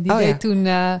Houtveen. Die deed toen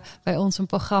bij ons een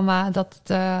programma dat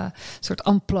soort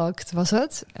unplugged was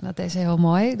het. En dat deed ze heel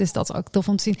mooi. Dus dat is ook tof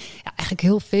om te zien. Ja, eigenlijk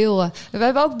heel veel. We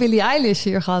hebben ook Billie Eilish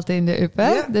hier gehad in de UP.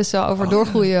 Hè? Ja. Dus over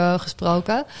doorgroeien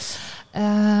gesproken.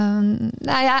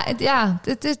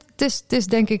 Het is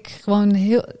denk ik gewoon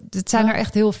heel... Het zijn er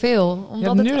echt heel veel.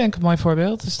 Omdat nu denk ik een mooi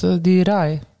voorbeeld. Is die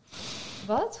Rai.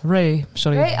 Wat? Ray,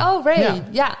 sorry. Ray.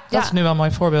 Ja. Dat is nu wel een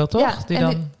mooi voorbeeld, toch?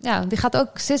 Die gaat ook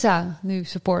SZA nu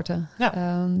supporten.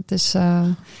 Ja. Dus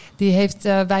die heeft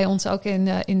bij ons ook in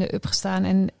de UP gestaan.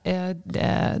 En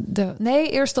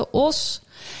eerst de Os.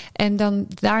 En dan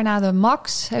daarna de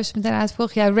Max heeft ze meteen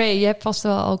uitgevoerd. Ja, Ray, je hebt vast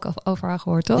wel ook over haar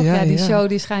gehoord, toch? Ja, die show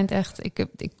die schijnt echt...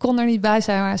 Ik kon er niet bij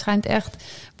zijn, maar het schijnt echt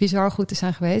bizar goed te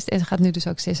zijn geweest. En ze gaat nu dus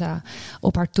ook SZA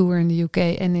op haar tour in de UK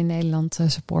en in Nederland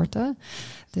supporten.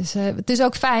 Dus het is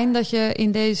ook fijn dat je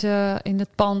in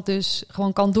het pand dus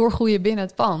gewoon kan doorgroeien binnen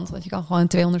het pand. Want je kan gewoon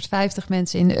 250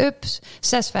 mensen in de UPS,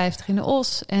 650 in de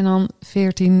OS en dan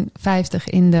 1450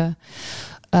 in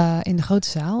de grote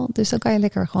zaal. Dus dan kan je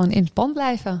lekker gewoon in het pand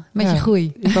blijven met je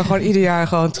groei. Je kan gewoon ieder jaar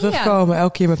gewoon terugkomen.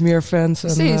 Elke keer met meer fans.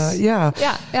 Precies. Ja.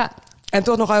 En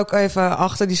toch nog ook even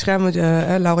achter die schermen.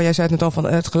 Laura, jij zei het net al van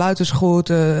het geluid is goed.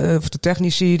 Of de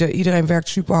technici. Iedereen werkt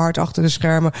super hard achter de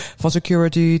schermen. Van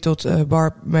security tot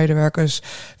barmedewerkers,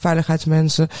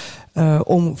 veiligheidsmensen.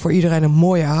 Om voor iedereen een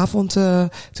mooie avond te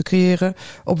creëren.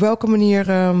 Op welke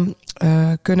manier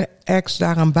kunnen acts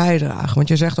daaraan bijdragen? Want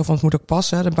je zegt al van het moet ook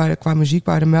passen. Qua muziek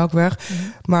bij de Melkweg.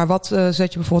 Mm-hmm. Maar wat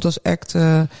zet je bijvoorbeeld als act...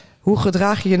 hoe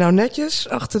gedraag je je nou netjes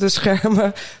achter de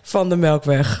schermen van de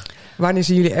Melkweg? Wanneer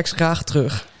zien jullie acts graag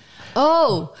terug?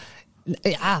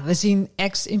 Ja, we zien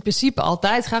acts in principe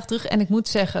altijd graag terug. En ik moet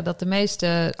zeggen dat de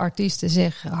meeste artiesten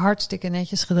zich hartstikke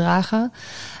netjes gedragen.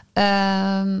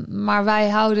 Maar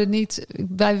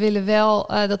wij willen wel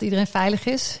dat iedereen veilig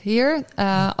is hier.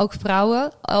 Ook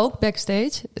vrouwen, ook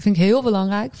backstage. Dat vind ik heel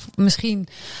belangrijk. Misschien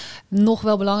nog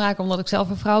wel belangrijker omdat ik zelf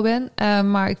een vrouw ben.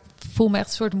 Maar ik voel me echt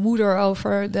een soort moeder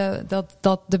over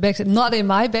dat de backstage... Not in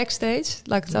my backstage,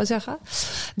 laat ik het zo zeggen.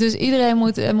 Dus iedereen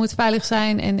moet veilig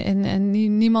zijn en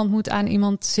niemand moet aan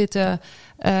iemand zitten...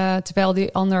 terwijl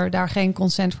die ander daar geen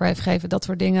consent voor heeft gegeven. Dat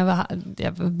soort dingen.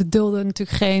 We bedoelden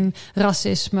natuurlijk geen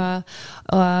racisme,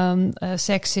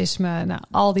 seksisme,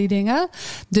 al die dingen.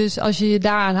 Dus als je je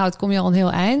daaraan houdt, kom je al een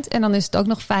heel eind. En dan is het ook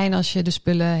nog fijn als je de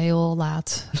spullen heel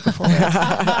laat bijvoorbeeld.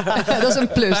 Dat is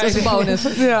een plus, dat is een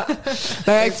bonus. Ja.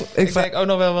 Ik denk ook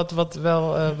nog wel wat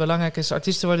wel belangrijk is.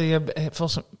 Artiesten worden hier,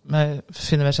 volgens mij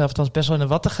vinden wij zelf althans best wel in de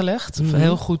watten gelegd.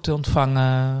 Heel goed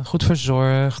ontvangen, goed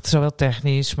verzorgd. Zowel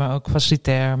technisch, maar ook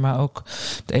facilitair, maar ook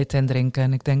het eten en drinken.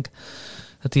 En ik denk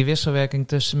dat die wisselwerking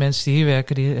tussen mensen die hier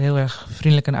werken, die heel erg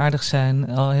vriendelijk en aardig zijn,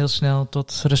 al heel snel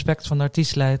tot respect van de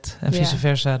artiest leidt en vice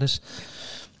versa. Dus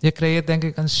je creëert denk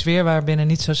ik een sfeer waarbinnen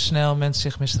niet zo snel mensen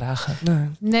zich misdragen.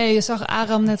 Nee, je zag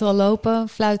Aram net al lopen,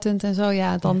 fluitend en zo.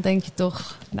 Ja, dan denk je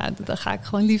toch, dan ga ik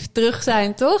gewoon liever terug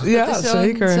zijn, toch? Ja, dat is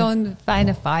zeker. Zo'n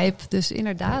fijne vibe. Dus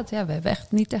inderdaad, we hebben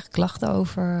echt niet echt klachten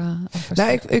over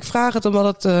Ik vraag het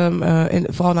omdat het,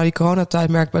 vooral na die coronatijd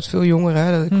merk ik bij veel jongeren.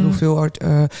 Hè, ik bedoel, veel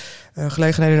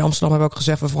gelegenheden in Amsterdam hebben ook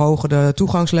gezegd, we verhogen de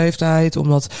toegangsleeftijd.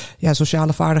 Omdat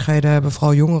sociale vaardigheden hebben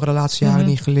vooral jongeren de laatste jaren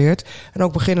niet geleerd. En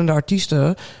ook beginnende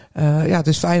artiesten. Het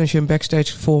is fijn als je een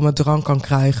backstage vol met drank kan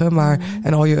krijgen. Maar,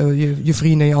 en al je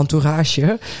vrienden en je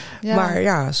entourage. Ja.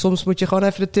 Maar soms moet je gewoon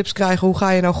even de tips krijgen. Hoe ga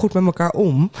je nou goed met elkaar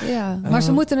om? Ja, maar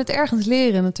ze moeten het ergens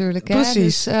leren natuurlijk. Hè?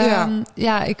 Precies.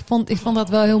 Dus, ik vond dat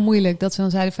wel heel moeilijk. Dat ze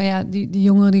dan zeiden van die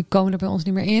jongeren die komen er bij ons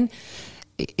niet meer in.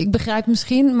 Ik begrijp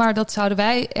misschien, maar dat zouden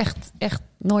wij echt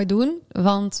nooit doen.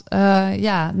 Want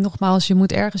nogmaals, je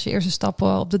moet ergens je eerste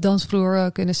stappen op de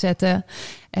dansvloer kunnen zetten.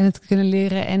 En het kunnen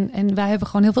leren. En wij hebben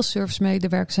gewoon heel veel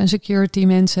servicemedewerkers en security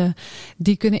mensen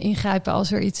die kunnen ingrijpen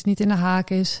als er iets niet in de haak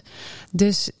is.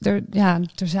 Dus er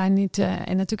zijn niet...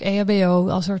 en natuurlijk EHBO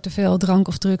als er te veel drank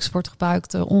of drugs wordt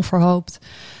gebruikt, onverhoopt.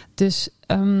 Dus...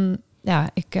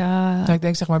 ik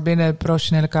denk zeg maar binnen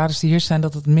professionele kaders die hier zijn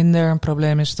dat het minder een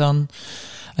probleem is dan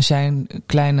als jij een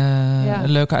kleine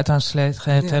leuke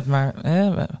uitgaansgelegenheid hebt, maar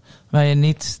waar je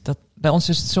niet dat bij ons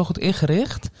is het zo goed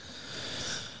ingericht.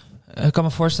 Ik kan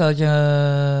me voorstellen dat je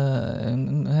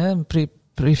een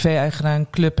privé-eigenaar een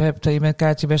club hebt en je met een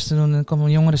kaartje best te doen en dan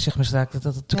komen jongeren zich misdragen.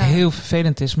 Dat natuurlijk heel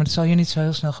vervelend is, maar dat zal hier niet zo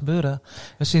heel snel gebeuren.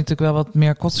 We zien natuurlijk wel wat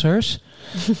meer kotsers.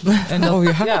 En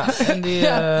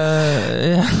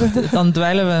dan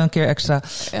dweilen we een keer extra.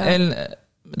 Ja. En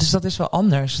dus dat is wel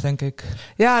anders, denk ik.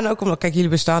 Ja, en ook omdat, kijk, jullie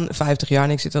bestaan 50 jaar en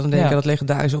ik zit dan te denken dat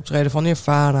legendarische optreden van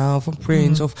Nirvana of van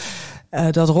Prince of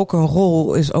dat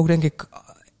rock'n'roll is ook, denk ik,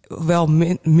 wel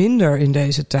minder in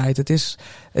deze tijd.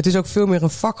 Het is ook veel meer een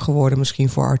vak geworden misschien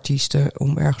voor artiesten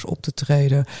om ergens op te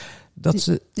treden.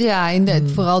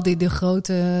 Vooral de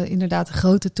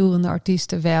grote toerende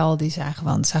artiesten wel. Die zijn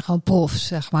gewoon profs,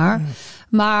 zeg maar. Mm.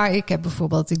 Maar ik heb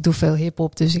bijvoorbeeld, ik doe veel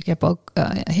hiphop. Dus ik heb ook,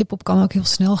 hiphop kan ook heel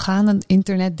snel gaan. Een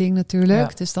internetding natuurlijk.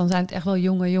 Ja. Dus dan zijn het echt wel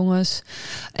jonge jongens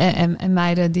en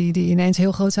meiden die ineens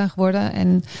heel groot zijn geworden.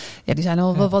 En die zijn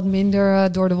al wel wat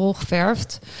minder door de wol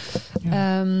geverfd.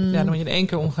 Ja. Dan moet je in één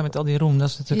keer omgaan met al die roem. Dat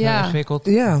is natuurlijk heel ingewikkeld.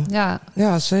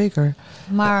 Ja, zeker.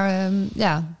 Maar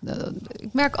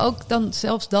ik merk ook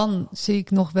zelfs dan zie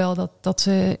ik nog wel dat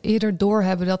ze eerder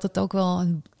doorhebben dat het ook wel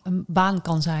een baan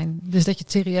kan zijn. Dus dat je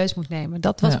het serieus moet nemen.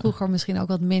 Dat was vroeger misschien ook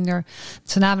wat minder.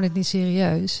 Ze namen het niet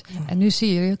serieus. Ja. En nu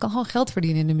zie je kan gewoon geld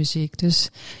verdienen in de muziek. Dus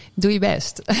doe je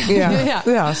best.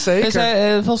 Ja,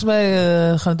 zeker. Volgens mij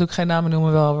gaan we natuurlijk geen namen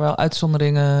noemen. Wel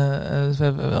uitzonderingen. We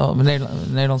hebben wel een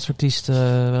Nederlandse artiest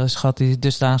wel eens gehad die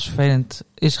dusdanig vervelend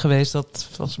is geweest dat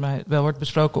volgens mij wel wordt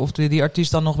besproken of die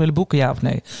artiest dan nog willen boeken, ja of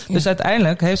nee. Ja. Dus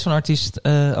uiteindelijk heeft zo'n artiest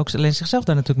ook alleen zichzelf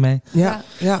daar natuurlijk mee.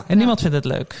 Ja. En niemand vindt het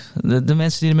leuk. De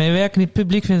mensen die ermee werken, het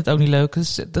publiek vindt het ook niet leuk.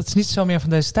 Dus dat is niet zo meer van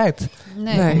deze tijd.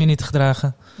 Nee. Om je niet te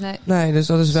gedragen. Nee, dus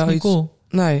dat is wel iets cool.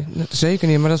 Nee, zeker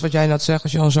niet. Maar dat is wat jij net zegt.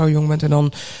 Als je al zo jong bent en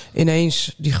dan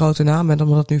ineens die grote naam bent,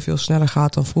 omdat het nu veel sneller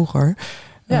gaat dan vroeger.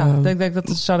 Ja, ik denk dat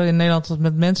zouden in Nederland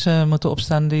met mensen moeten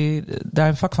opstaan die daar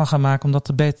een vak van gaan maken om dat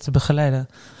te beter te begeleiden.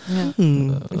 Ja.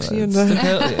 Ik zie het.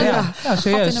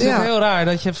 Serieus. Het is heel raar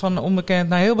dat je van onbekend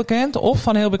naar heel bekend of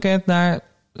van heel bekend naar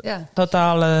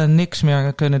totaal niks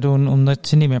meer kunnen doen omdat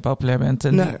je niet meer populair bent.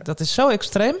 En dat is zo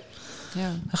extreem. Ja.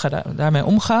 Dan ga je daarmee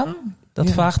omgaan. Dat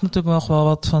vraagt natuurlijk nog wel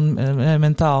wat van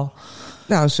mentaal.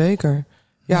 Nou, zeker.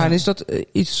 Ja, en is dat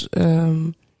iets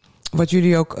wat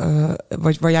jullie ook,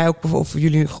 waar jij ook of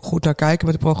jullie goed naar kijken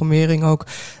met de programmering ook,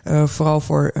 vooral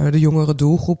voor de jongere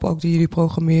doelgroep ook die jullie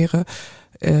programmeren,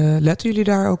 letten jullie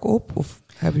daar ook op? Of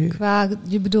hebben jullie...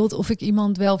 Je bedoelt of ik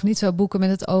iemand wel of niet zou boeken met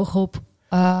het oog op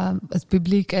het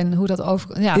publiek en hoe dat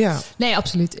over... Ja. Nee,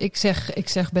 absoluut. Ik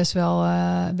zeg best wel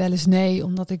eens nee,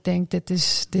 omdat ik denk,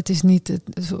 dit is niet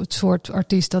het soort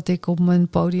artiest dat ik op mijn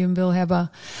podium wil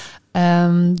hebben.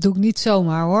 Doe ik niet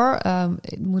zomaar hoor.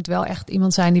 Het moet wel echt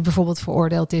iemand zijn die bijvoorbeeld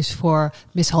veroordeeld is voor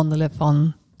mishandelen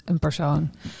van een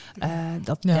persoon.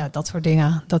 Dat soort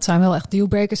dingen. Dat zijn wel echt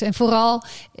dealbreakers. En vooral,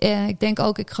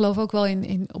 ik geloof ook wel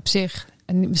in op zich,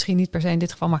 en misschien niet per se in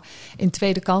dit geval, maar in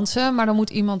tweede kansen. Maar dan moet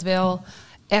iemand wel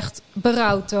echt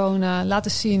berouw tonen,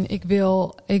 laten zien,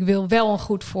 ik wil wel een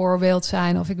goed voorbeeld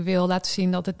zijn, of ik wil laten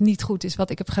zien dat het niet goed is wat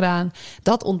ik heb gedaan.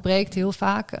 Dat ontbreekt heel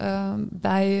vaak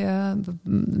bij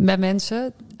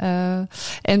mensen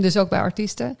en dus ook bij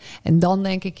artiesten. En dan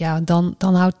denk ik, dan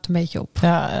houdt het een beetje op.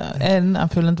 Ja, en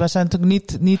aanvullend, wij zijn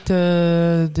natuurlijk niet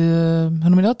hoe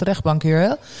noem je dat, de rechtbank hier,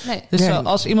 hè? Nee. Dus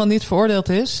als iemand niet veroordeeld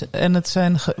is, en het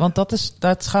zijn, want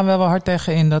daar gaan we wel hard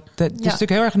tegen in. Dat is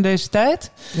natuurlijk heel erg in deze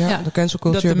tijd. Ja, de cancel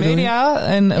culture. Dat de media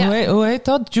en hoe heet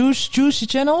dat? Juicy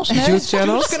channels? Nee? Juicy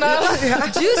channels.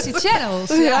 Juicy channels.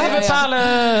 Die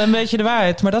bepalen een beetje de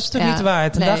waarheid. Maar dat is natuurlijk niet de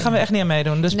waarheid. En daar gaan we echt niet aan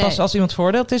meedoen. Dus pas als iemand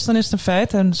veroordeeld is, dan is het een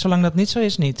feit. En zolang dat niet zo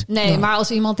is, niet. Nee, maar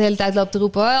als iemand de hele tijd loopt te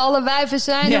roepen, alle wijven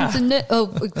zijn...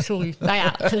 sorry. Nou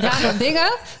ja, rare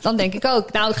dingen. Dan denk ik ook,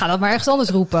 ik ga dat maar ergens anders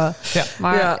roepen. Ja.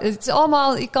 Maar het is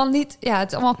allemaal, het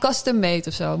is allemaal custom made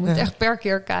of zo. Je moet echt per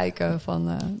keer kijken van,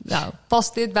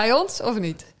 past dit bij ons of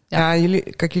niet? Ja,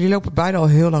 jullie lopen beide al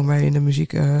heel lang mee in de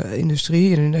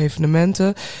muziekindustrie en in de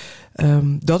evenementen.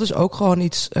 Dat is ook gewoon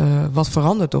iets wat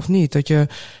verandert of niet. Dat je,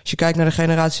 als je kijkt naar de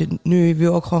generatie nu,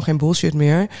 wil ook gewoon geen bullshit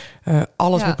meer.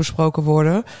 Alles moet besproken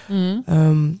worden.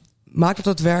 Maakt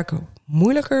het werken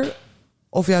moeilijker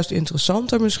of juist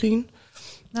interessanter misschien?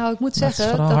 Nou, ik moet zeggen...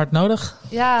 Dat is vooral hard nodig.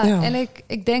 Ja, en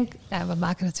ik denk... Nou, we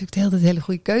maken natuurlijk de hele tijd hele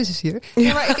goede keuzes hier.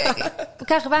 Ja, maar we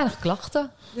krijgen weinig klachten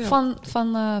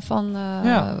van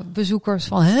bezoekers.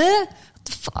 Van, what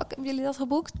the fuck, hebben jullie dat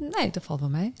geboekt? Nee, dat valt wel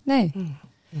mee. Nee.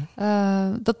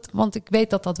 Want ik weet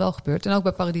dat dat wel gebeurt. En ook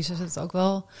bij Paradiso is het ook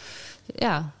wel...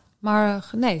 Ja, maar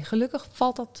nee, gelukkig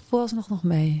valt dat vooralsnog nog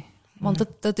mee. Want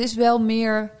dat is wel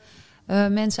meer...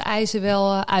 mensen eisen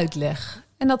wel uitleg.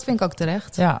 En dat vind ik ook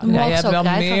terecht. Ja, je hebt wel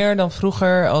meer dan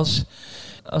vroeger.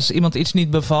 Als iemand iets niet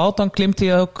bevalt, dan klimt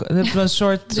hij ook... Het is een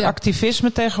soort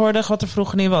activisme tegenwoordig, wat er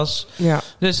vroeger niet was. Ja.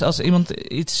 Dus als iemand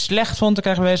iets slecht vond, dan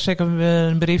krijgen wij zeker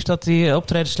een brief dat die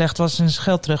optreden slecht was en zijn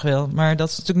geld terug wil. Maar dat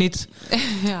is natuurlijk niet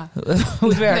hoe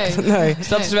het werkt. Nee. Dus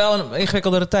dat is wel een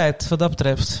ingewikkeldere tijd, wat dat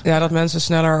betreft. Ja, dat mensen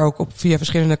sneller ook via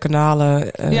verschillende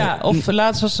kanalen... of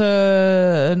laatst was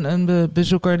een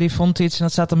bezoeker die vond iets en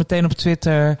dat staat dan meteen op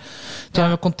Twitter. Toen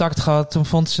hebben we contact gehad. Toen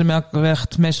vond ze Melkweg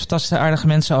de meest fantastische aardige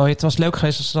mensen ooit. Het was leuk geweest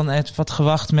als ze dan even wat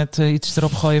gewacht met iets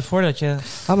erop gooien voordat je...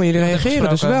 maar jullie reageren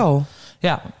dus wel?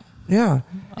 Ja.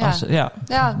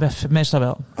 Meestal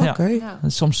wel. Okay. Ja.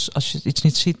 Soms als je iets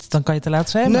niet ziet, dan kan je te laat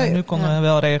zijn. Maar nu konden we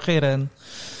wel reageren. En...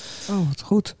 Oh, wat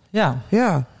goed.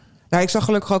 Ja. Nou, ik zag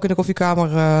gelukkig ook in de koffiekamer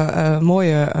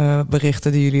mooie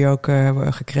berichten die jullie ook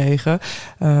hebben gekregen.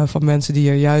 Van mensen die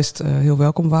er juist heel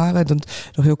welkom waren. Dan,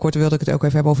 nog heel kort wilde ik het ook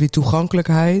even hebben over die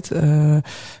toegankelijkheid. Ik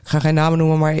ga geen namen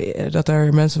noemen, maar dat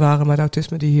er mensen waren met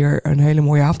autisme die hier een hele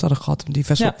mooie avond hadden gehad. Die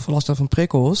best wel last hadden van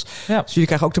prikkels. Ja. Dus jullie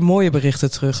krijgen ook de mooie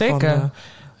berichten terug. Zeker.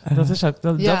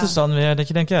 Dat is dan weer dat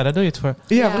je denkt, daar doe je het voor.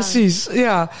 Ja, precies.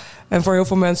 Ja. En voor heel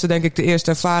veel mensen denk ik de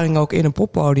eerste ervaring ook in een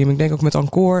poppodium. Ik denk ook met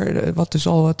Encore, wat dus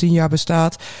al 10 jaar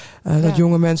bestaat. Dat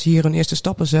jonge mensen hier hun eerste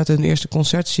stappen zetten, hun eerste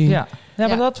concert zien. Ja,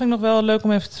 maar dat vind ik nog wel leuk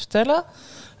om even te vertellen.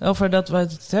 Over dat we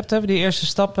het hebben, die eerste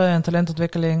stappen en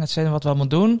talentontwikkeling, hetgeen wat we allemaal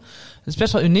doen. Het is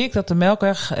best wel uniek dat de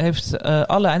Melkweg heeft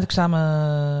alle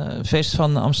eindexamenfeesten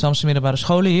van de Amsterdamse middelbare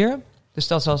scholen hier. Dus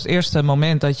dat is als eerste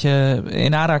moment dat je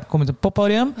in aanraking komt met een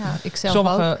poppodium. Ja, ik zelf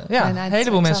ook. Een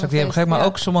heleboel mensen ook die hebben gegeven. Maar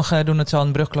ook sommigen doen het zo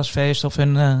een brugklasfeest. Of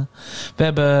we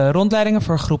hebben rondleidingen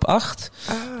voor groep 8.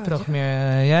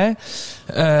 Programmeur jij.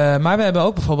 Maar we hebben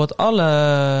ook bijvoorbeeld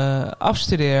alle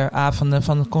afstudeeravonden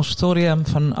van het conservatorium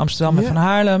van Amsterdam en van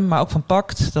Haarlem. Maar ook van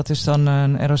PACT. Dat is dan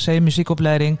een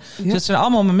ROC-muziekopleiding. Ja. Dus het zijn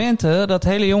allemaal momenten dat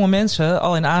hele jonge mensen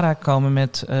al in aanraking komen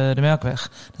met de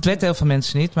Melkweg. Dat weten heel veel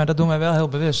mensen niet, maar dat doen wij wel heel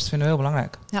bewust. Dat vinden we heel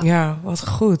belangrijk. Ja, wat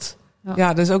goed.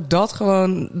 Ja, dus ook dat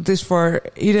gewoon. Het is voor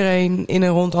iedereen in en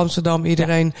rond Amsterdam.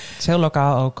 Iedereen. Ja, het is heel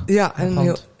lokaal ook. Ja,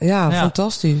 en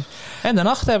fantastisch. En de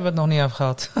nacht hebben we het nog niet over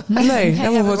gehad. Nee,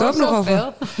 daar moeten we het ook nog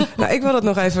over. Nou, ik wil het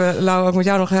nog even, Lau, ook met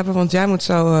jou nog hebben, want jij moet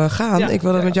zo gaan. Ja, ik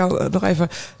wil het met jou nog even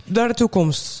naar de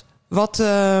toekomst. Wat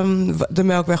de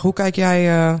Melkweg, hoe kijk jij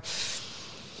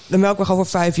de Melkweg over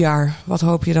 5 jaar? Wat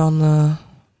hoop je dan?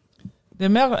 De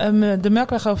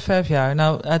Melkweg over 5 jaar.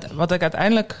 Nou, wat ik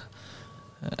uiteindelijk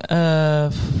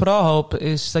vooral hoop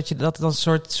is dat het dan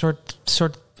een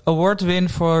soort award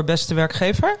wint voor beste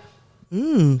werkgever.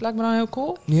 Lijkt me dan heel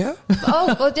cool. Ja? Oh,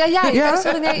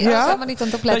 sorry, nee, ik was maar niet aan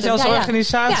het opletten. Dat je als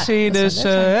organisatie, dus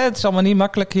het is allemaal niet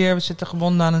makkelijk hier. We zitten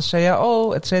gebonden aan een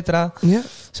CAO, et cetera. Ja. We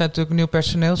zijn natuurlijk een nieuw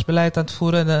personeelsbeleid aan het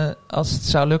voeren. Als het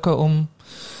zou lukken om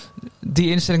die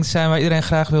instelling te zijn waar iedereen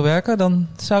graag wil werken, dan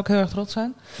zou ik heel erg trots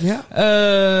zijn. Ja.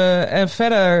 En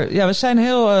verder, we zijn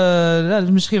heel,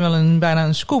 misschien wel bijna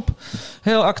een scoop,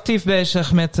 heel actief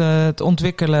bezig met het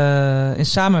ontwikkelen in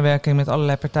samenwerking met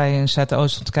allerlei partijen in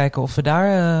Zuidoost om te kijken of we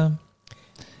daar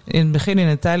in het begin in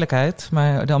de tijdelijkheid,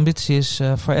 maar de ambitie is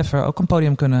forever ook een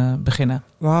podium kunnen beginnen.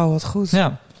 Wauw, wat goed.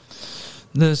 Ja.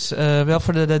 Dus wel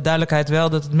voor de duidelijkheid wel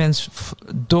dat het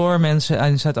door mensen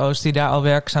in Zuidoost die daar al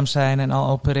werkzaam zijn en al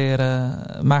opereren.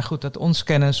 Maar goed, dat ons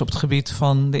kennis op het gebied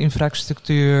van de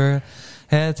infrastructuur,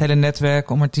 het hele netwerk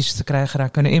om artiesten te krijgen daar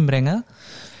kunnen inbrengen.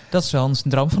 Dat is wel een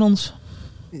droom van ons.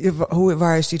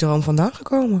 Waar is die droom vandaan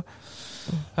gekomen?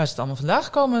 Waar is het allemaal vandaan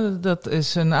gekomen? Dat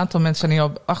is een aantal mensen zijn hier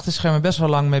op achterschermen best wel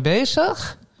lang mee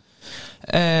bezig.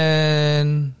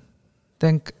 En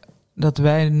denk dat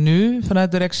wij nu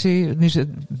vanuit directie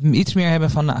iets meer hebben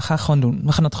van, ga gewoon doen.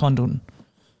 We gaan het gewoon doen.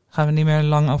 Gaan we niet meer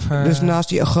lang over. Dus naast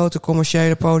die grote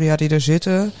commerciële podia die er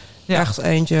zitten, echt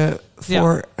eentje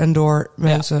voor en door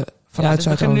mensen vanuit Zuidoost. We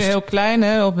beginnen nu heel klein,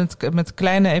 met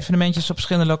kleine evenementjes op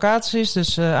verschillende locaties.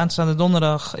 Dus aanstaande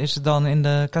donderdag is het dan in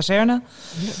de kazerne.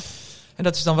 Ja. En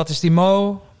dat is dan, wat is die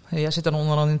Mo? Jij zit dan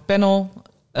onderaan in het panel.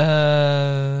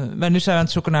 Maar nu zijn we aan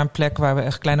het zoeken naar een plek waar we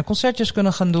echt kleine concertjes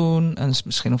kunnen gaan doen. En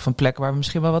misschien of een plek waar we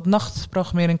misschien wel wat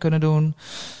nachtprogrammering kunnen doen.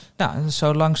 Nou,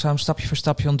 zo langzaam stapje voor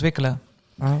stapje ontwikkelen.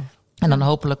 Wow. En dan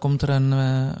hopelijk komt er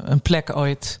een plek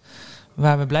ooit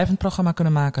waar we blijvend programma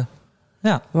kunnen maken.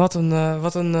 Ja. Wat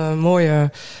een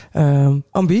mooie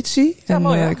ambitie. Ja, en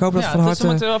mooi, ik hoop dat van dus harte. we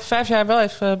moeten over 5 jaar wel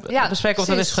even bespreken of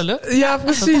dat is gelukt. Ja,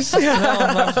 precies.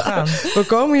 We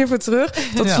komen hiervoor terug.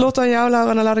 Tot slot aan jou, Laura,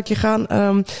 en dan laat ik je gaan.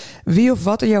 Wie of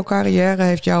wat in jouw carrière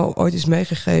heeft jou ooit iets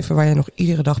meegegeven waar je nog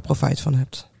iedere dag profijt van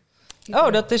hebt?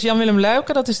 Oh, dat is Jan-Willem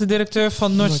Luijken. Dat is de directeur van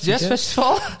het Noordse Jazz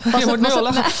Festival. Je moet nu al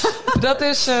lachen. Dat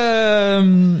is...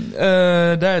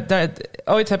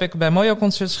 ooit heb ik bij Mojo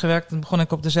Concerts gewerkt. Dan begon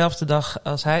ik op dezelfde dag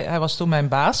als hij. Hij was toen mijn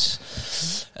baas.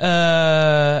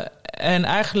 En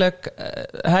eigenlijk,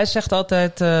 hij zegt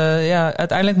altijd...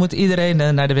 uiteindelijk moet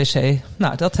iedereen naar de wc.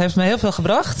 Nou, dat heeft me heel veel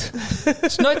gebracht.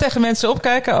 Dus nooit tegen mensen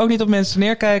opkijken. Ook niet op mensen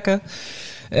neerkijken.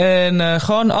 En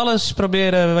gewoon alles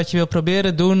proberen wat je wil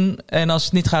proberen doen. En als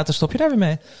het niet gaat, dan stop je daar weer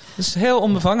mee. Dus heel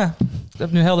onbevangen. Ik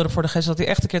heb nu helder voor de geest dat hij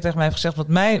echt een keer tegen mij heeft gezegd. Wat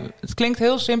mij, het klinkt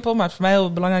heel simpel, maar wat voor mij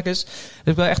heel belangrijk is.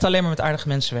 Ik wil echt alleen maar met aardige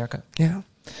mensen werken. Ja.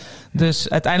 Dus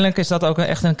uiteindelijk is dat ook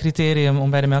echt een criterium om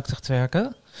bij de Melkweg te werken.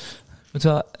 Het moet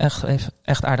wel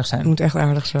echt aardig zijn. Het moet echt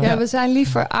aardig zijn. Ja, we zijn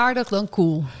liever aardig dan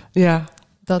cool. Ja.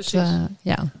 Dat,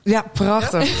 ja,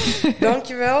 prachtig.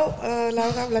 Dankjewel.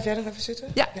 Laura, blijf jij nog even zitten?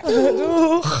 Ja.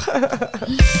 Doeg.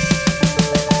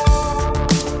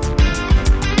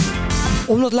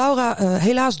 Omdat Laura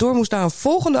helaas door moest naar een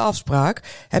volgende afspraak,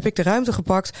 heb ik de ruimte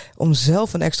gepakt om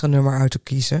zelf een extra nummer uit te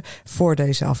kiezen voor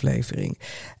deze aflevering.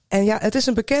 En ja, het is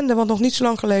een bekende, want nog niet zo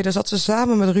lang geleden zat ze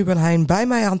samen met Ruben Heijn bij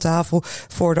mij aan tafel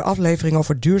voor de aflevering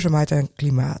over duurzaamheid en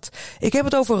klimaat. Ik heb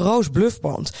het over Roos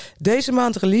Bluffband. Deze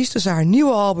maand releasede ze haar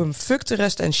nieuwe album Fuck the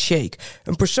Rest and Shake.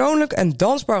 Een persoonlijk en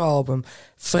dansbaar album.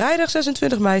 Vrijdag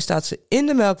 26 mei staat ze in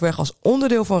de Melkweg als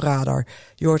onderdeel van Radar.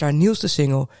 Je hoort haar nieuwste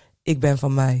single, Ik ben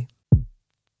van mij.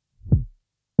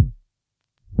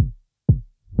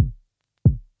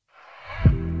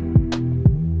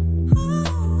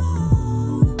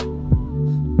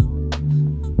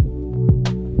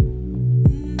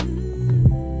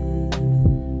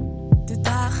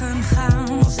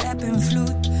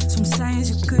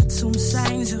 Soms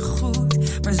zijn ze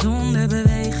goed, maar zonder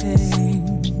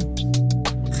beweging.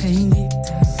 Geen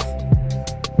diepte.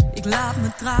 Ik laat me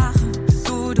dragen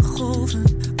door de golven.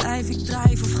 Blijf ik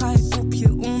drijven of ga ik op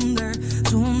je onder?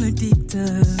 Zonder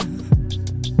diepte.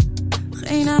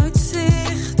 Geen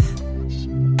uitzicht.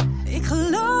 Ik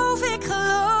geloof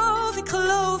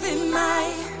in mij.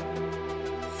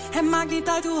 Het maakt niet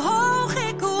uit hoe hoog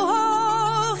ik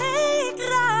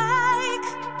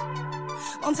reik.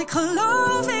 Want ik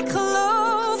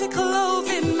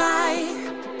geloof in mij.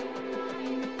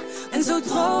 En zo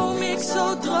droom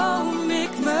ik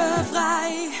me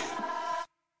vrij.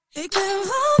 Ik ben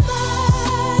van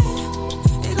mij,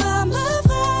 ik laat me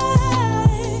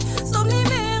vrij. Stop niet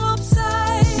meer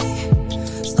opzij,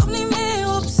 stop niet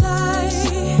meer opzij.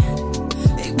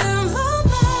 Ik ben van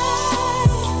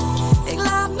mij, ik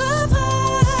laat me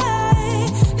vrij.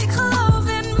 Ik geloof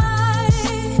in mij,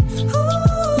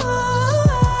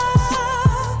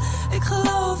 ik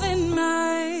geloof in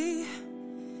mij.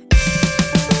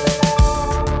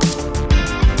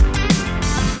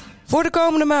 Voor de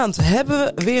komende maand hebben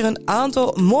we weer een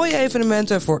aantal mooie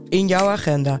evenementen voor in jouw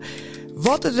agenda.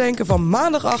 Wat te denken van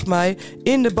maandag 8 mei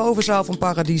in de bovenzaal van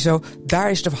Paradiso.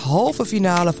 Daar is de halve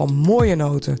finale van Mooie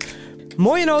Noten.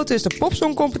 Mooie Noten is de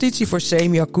popsongcompetitie voor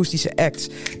semi-akoestische acts.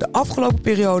 De afgelopen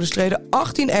periode streden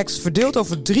 18 acts verdeeld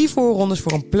over 3 voorrondes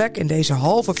voor een plek in deze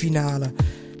halve finale.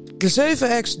 De 7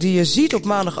 acts die je ziet op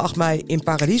maandag 8 mei in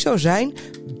Paradiso zijn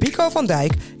Bico van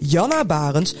Dijk, Janna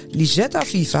Barends, Lisetta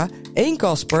Viva, Eén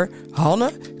Kasper,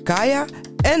 Hanne, Kaya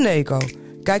en Neko.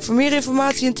 Kijk voor meer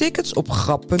informatie en tickets op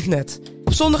grap.net.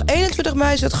 Op zondag 21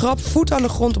 mei zet Grap voet aan de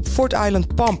grond op Fort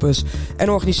Island Pampus en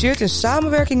organiseert in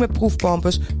samenwerking met Proef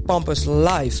Pampus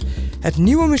Live. Het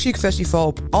nieuwe muziekfestival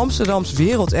op Amsterdams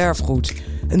Werelderfgoed.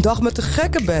 Een dag met de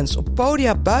gekke bands op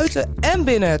podia buiten en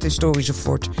binnen het historische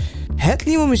fort. Het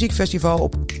nieuwe muziekfestival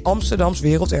op Amsterdams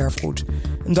Werelderfgoed.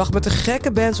 Een dag met de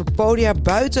gekke bands op podia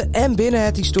buiten en binnen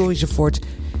het historische fort.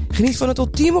 Geniet van het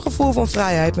ultieme gevoel van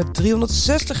vrijheid met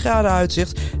 360 graden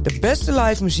uitzicht, de beste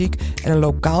live muziek en een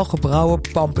lokaal gebrouwen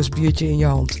pampusbiertje in je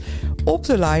hand. Op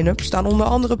de line-up staan onder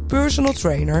andere personal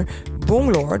trainer,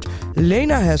 Bonglord,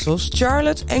 Lena Hessels,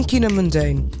 Charlotte en Kina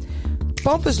Mundane.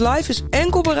 Pampus Live is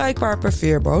enkel bereikbaar per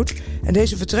veerboot en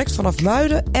deze vertrekt vanaf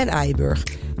Muiden en Eiburg.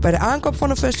 Bij de aankoop van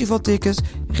een festivalticket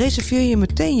reserveer je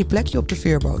meteen je plekje op de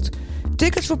veerboot.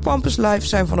 Tickets voor Pampus Live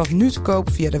zijn vanaf nu te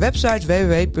koop via de website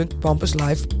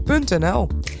www.pampuslive.nl.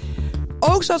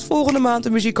 Ook staat volgende maand de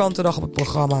Muzikantendag op het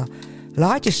programma.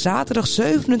 Laat je zaterdag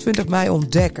 27 mei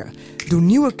ontdekken. Doe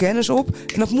nieuwe kennis op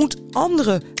en ontmoet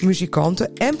andere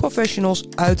muzikanten en professionals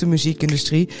uit de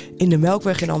muziekindustrie in de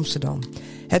Melkweg in Amsterdam.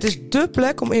 Het is dé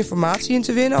plek om informatie in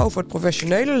te winnen over het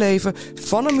professionele leven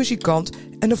van een muzikant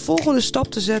en de volgende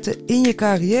stap te zetten in je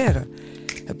carrière.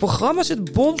 Het programma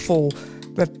zit bomvol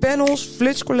met panels,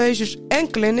 flitscolleges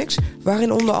en clinics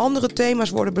waarin onder andere thema's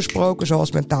worden besproken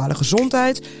zoals mentale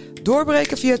gezondheid,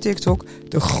 doorbreken via TikTok,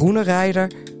 de groene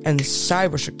rijder en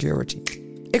cybersecurity.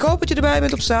 Ik hoop dat je erbij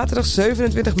bent op zaterdag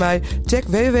 27 mei. Check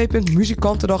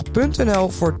www.muzikantendag.nl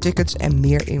voor tickets en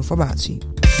meer informatie.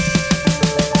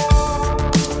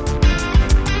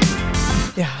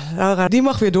 Ja, Laura, die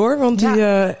mag weer door, want die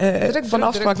van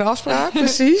afspraak naar afspraak,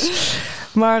 precies.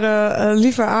 Maar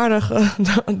liever aardig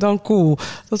dan cool.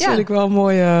 Dat vind ik wel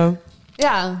mooi.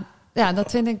 Ja,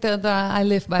 dat vind ik, I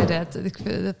live by that.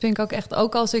 Dat vind ik ook echt,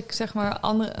 ook als ik zeg maar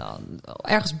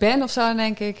ergens ben of zo, dan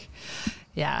denk ik,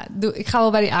 ja, ik ga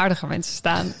wel bij die aardige mensen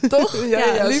staan, toch?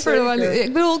 ja, liever.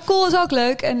 Ik bedoel, cool is ook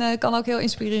leuk en kan ook heel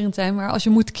inspirerend zijn. Maar als je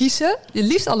moet kiezen, je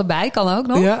liefst allebei, kan ook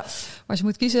nog. Ja. Maar als je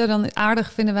moet kiezen, dan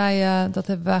aardig vinden wij, dat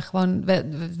hebben wij gewoon.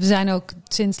 We zijn ook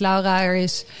sinds Laura er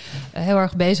is heel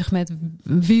erg bezig met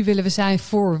wie willen we zijn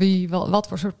voor wie, wat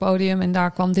voor soort podium. En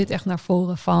daar kwam dit echt naar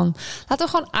voren van. Laten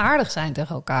we gewoon aardig zijn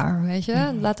tegen elkaar, weet je.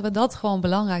 Mm-hmm. Laten we dat gewoon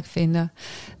belangrijk vinden.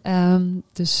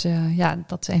 Dus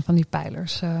dat is een van die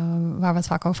pijlers waar we het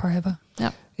vaak over hebben.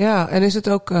 Ja, en is het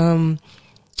ook, want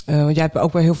jij hebt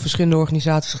ook bij heel verschillende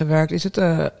organisaties gewerkt. Is het,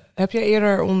 heb jij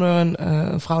eerder onder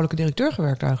een vrouwelijke directeur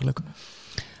gewerkt eigenlijk?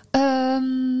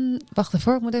 Wacht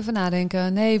even, ik moet even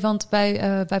nadenken. Nee, want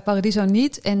bij Paradiso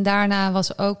niet. En daarna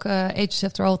was ook Ages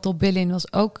After All, Top Billin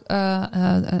was ook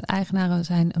eigenaren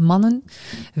zijn mannen.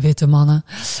 Witte mannen.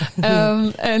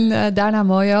 En daarna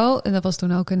Mojo. En dat was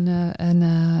toen ook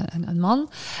een man.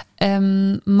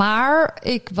 Maar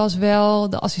ik was wel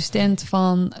de assistent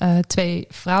van 2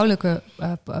 vrouwelijke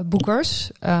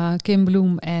boekers. Kim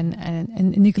Bloem en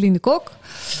Nicoline de Kok.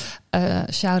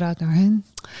 Shout-out naar hen.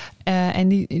 En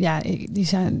die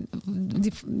zijn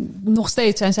nog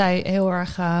steeds zijn zij heel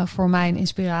erg voor mij een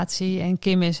inspiratie. En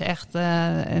Kim is echt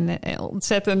een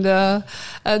ontzettende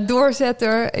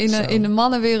doorzetter in de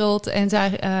mannenwereld. En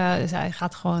zij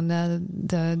gaat gewoon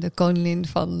de koningin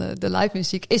van de live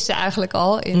muziek. Is ze eigenlijk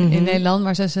al in Nederland.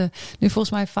 Maar ze is nu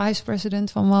volgens mij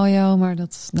vice-president van Mojo. Maar dat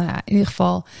is in ieder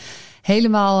geval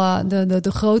helemaal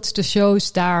de grootste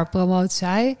shows daar promoot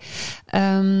zij.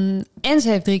 En ze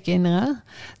heeft 3 kinderen.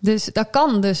 Dus dat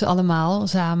kan dus allemaal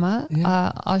samen. Ja.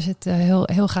 Als je het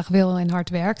heel graag wil en hard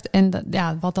werkt. En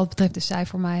wat dat betreft is zij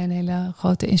voor mij een hele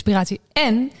grote inspiratie.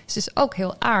 En ze is ook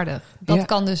heel aardig. Dat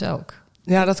kan dus ook.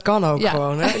 Ja, dat kan ook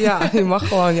gewoon. Hè? Ja, je mag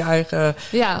gewoon je eigen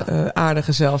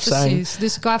aardige zelf zijn. Precies.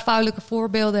 Dus qua vrouwelijke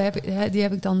voorbeelden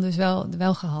heb ik dan dus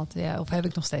wel gehad. Ja, of heb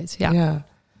ik nog steeds. Ja.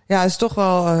 Ja, het is toch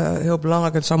wel heel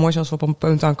belangrijk. Het zou mooi zijn als we op een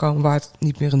punt aankomen waar het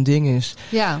niet meer een ding is.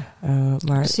 Ja, maar,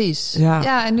 precies.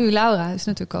 Ja, en nu Laura is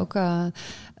natuurlijk ook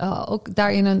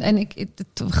daarin.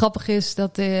 Het grappige is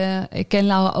dat ik ken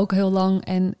Laura ook heel lang.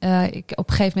 En op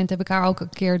een gegeven moment heb ik haar ook een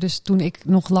keer... Dus toen ik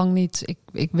nog lang niet...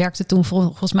 Ik werkte toen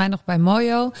volgens mij nog bij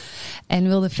Mojo. En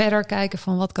wilde verder kijken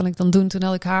van wat kan ik dan doen. Toen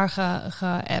had ik haar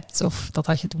geappt. Of dat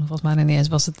had je toen volgens mij nog niet eens.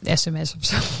 Was het sms of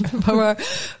zo.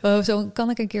 Maar zo kan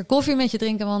ik een keer koffie met je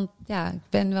drinken. Want ja, ik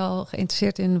ben wel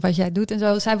geïnteresseerd in wat jij doet en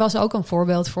zo. Zij was ook een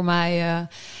voorbeeld voor mij.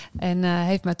 En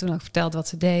heeft mij toen ook verteld wat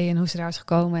ze deed. En hoe ze daar is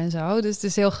gekomen en zo. Dus het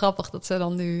is heel grappig dat ze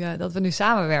dan dat we nu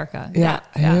samenwerken. Ja,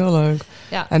 heel leuk.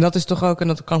 Ja. En dat is toch ook, en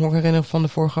dat kan ik me ook herinneren van de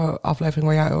vorige aflevering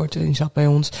waar jij ooit in zat bij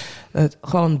ons.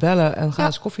 Gewoon bellen en ga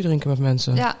eens koffie drinken met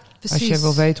mensen. Ja, precies. Als je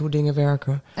wil weten hoe dingen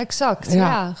werken. Exact,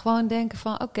 ja. Gewoon denken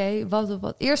van oké,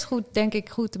 wat eerst goed, denk ik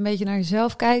goed een beetje naar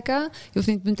jezelf kijken. Je hoeft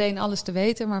niet meteen alles te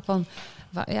weten, maar van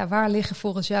waar liggen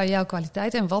volgens jou jouw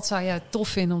kwaliteiten en wat zou jij tof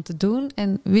vinden om te doen?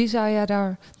 En wie zou jij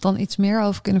daar dan iets meer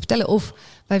over kunnen vertellen? Of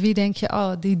bij wie denk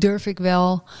je, die durf ik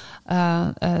wel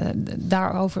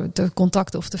daarover te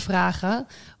contacten of te vragen?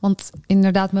 Want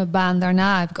inderdaad, mijn baan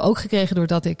daarna heb ik ook gekregen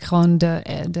doordat ik gewoon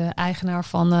de eigenaar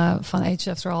van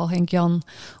S03, Henk-Jan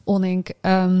Onink,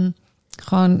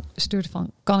 gewoon stuurde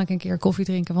van, kan ik een keer koffie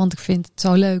drinken? Want ik vind het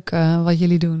zo leuk wat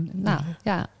jullie doen. Nou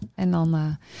ja, en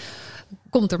dan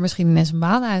komt er misschien ineens een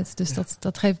baan uit. Dus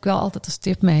dat geef ik wel altijd als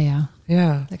tip mee, ja.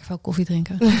 Lekker veel koffie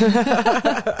drinken.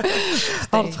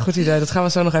 Altijd een goed idee, dat gaan we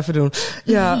zo nog even doen.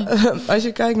 Ja, als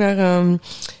je kijkt naar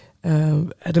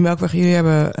de Melkweg, jullie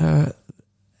hebben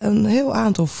een heel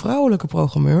aantal vrouwelijke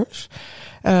programmeurs.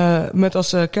 Met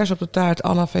als kerst op de taart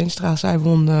Anna Veenstra. Zij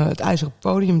won het IJzeren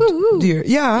Podiumdier.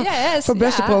 Ja, voor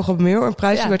beste programmeur. Een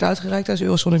prijs die werd uitgereikt tijdens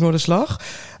Eurosonic Noorderslag.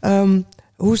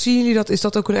 Hoe zien jullie dat? Is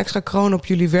dat ook een extra kroon op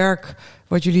jullie werk,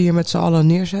 wat jullie hier met z'n allen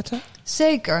neerzetten?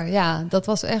 Zeker, ja. Dat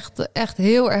was echt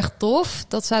heel erg tof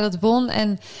dat zij dat won.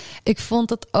 En ik vond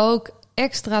het ook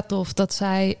extra tof dat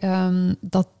zij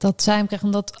zij hem kreeg.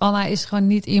 Omdat Anna is gewoon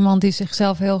niet iemand die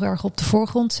zichzelf heel erg op de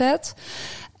voorgrond zet.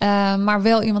 Maar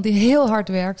wel iemand die heel hard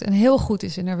werkt en heel goed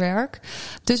is in haar werk.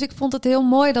 Dus ik vond het heel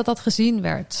mooi dat dat gezien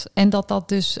werd. En dat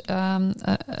dus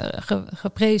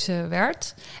geprezen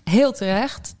werd. Heel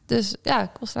terecht. Dus ja, ik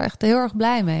was daar echt heel erg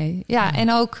blij mee. Ja,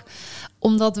 en ook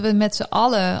omdat we met z'n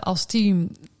allen als team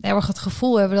heel erg het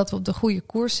gevoel hebben dat we op de goede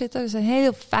koers zitten. Er is een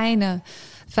heel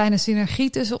fijne synergie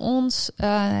tussen ons.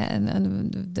 En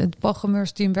het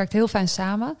programmeursteam werkt heel fijn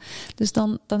samen. Dus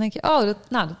dan denk je,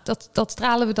 dat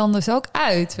stralen we dan dus ook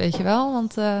uit, weet je wel.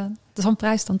 Want zo'n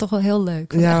prijs is dan toch wel heel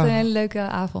leuk. Echt een hele leuke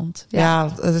avond. Ja,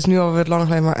 het is nu alweer lang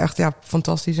geleden, maar echt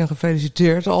fantastisch en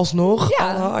gefeliciteerd alsnog.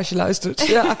 Anna, als je luistert.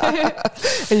 Ja.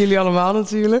 En jullie allemaal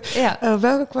natuurlijk. Ja.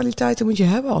 Welke kwaliteiten moet je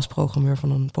hebben als programmeur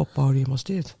van een poppodium als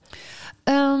dit?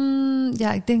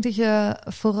 Ik denk dat je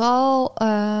vooral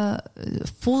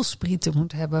voelsprieten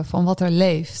moet hebben van wat er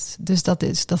leeft. Dus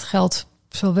dat geldt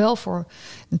zowel voor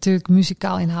natuurlijk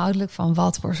muzikaal inhoudelijk, van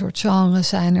wat voor soort genres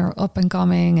zijn er up and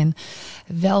coming en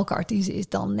welke artiest is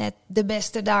dan net de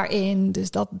beste daarin.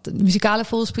 Dus dat muzikale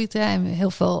voelsprieten en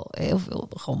heel veel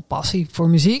gewoon passie voor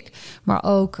muziek, maar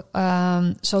ook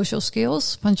social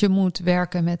skills, want je moet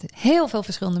werken met heel veel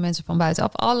verschillende mensen van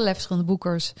buitenaf, allerlei verschillende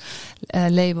boekers,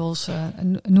 labels,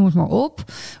 noem het maar op.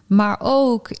 Maar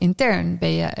ook intern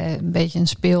ben je een beetje een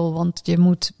speel, want je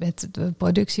moet met de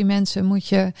productiemensen moet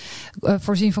je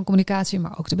voorzien van communicatie,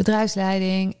 maar ook de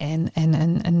bedrijfsleiding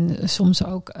en soms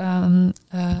ook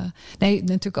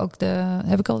natuurlijk ook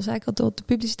zei ik al de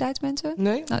publiciteitsmensen?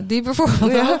 Nee. Nou, die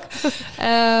bijvoorbeeld ook.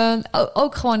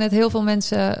 Ook gewoon met heel veel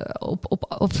mensen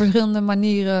op verschillende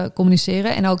manieren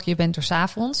communiceren. En ook je bent er 's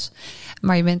avonds,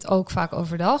 maar je bent ook vaak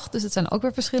overdag. Dus het zijn ook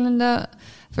weer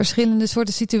verschillende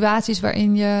soorten situaties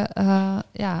waarin je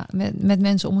met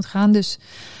mensen om moet gaan. Dus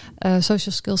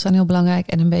social skills zijn heel belangrijk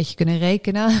en een beetje kunnen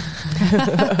rekenen.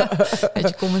 Een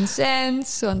beetje common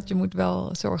sense, want je moet wel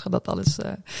zorgen dat alles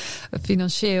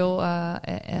financieel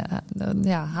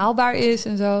haalbaar is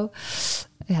en zo.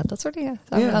 Ja, dat soort dingen.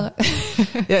 Ja,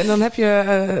 en dan heb je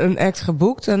een act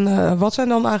geboekt. En wat zijn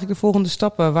dan eigenlijk de volgende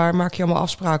stappen? Waar maak je allemaal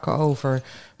afspraken over?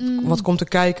 Wat komt er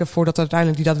kijken voordat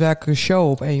uiteindelijk die daadwerkelijke show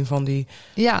op een van die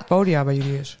podia bij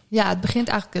jullie is? Ja, het begint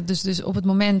eigenlijk dus op het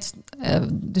moment...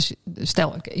 dus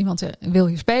stel, iemand wil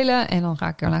hier spelen en dan ga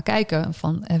ik er naar kijken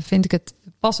van vind ik het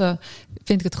passen,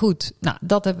 vind ik het goed? Nou,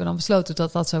 dat hebben we dan besloten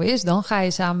dat dat zo is. Dan ga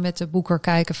je samen met de boeker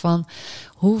kijken van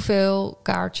hoeveel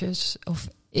kaartjes... of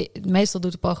meestal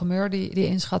doet de programmeur die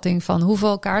inschatting van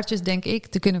hoeveel kaartjes denk ik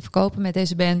te kunnen verkopen met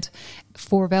deze band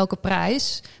voor welke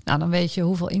prijs. Nou, dan weet je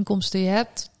hoeveel inkomsten je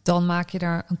hebt. Dan maak je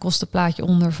daar een kostenplaatje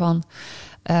onder van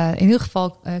in ieder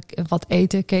geval wat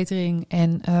eten, catering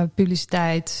en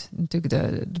publiciteit. Natuurlijk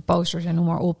de posters en noem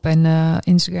maar op. En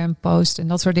Instagram post en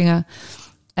dat soort dingen.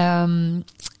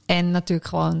 En natuurlijk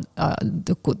gewoon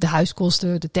de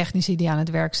huiskosten, de technici die aan het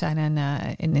werk zijn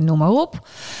en noem maar op.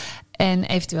 En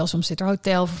eventueel soms zit er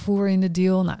hotelvervoer in de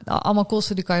deal. Nou, allemaal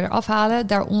kosten die kan je eraf halen.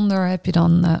 Daaronder heb je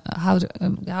dan hou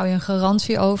je een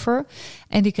garantie over.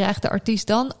 En die krijgt de artiest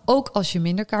dan ook als je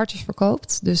minder kaartjes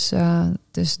verkoopt. Dus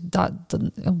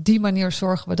op die manier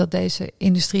zorgen we dat deze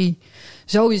industrie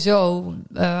sowieso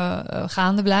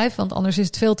gaande blijft. Want anders is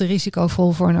het veel te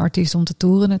risicovol voor een artiest om te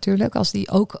toeren natuurlijk. Als die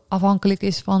ook afhankelijk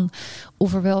is van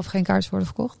of er wel of geen kaartjes worden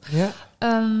verkocht. Ja.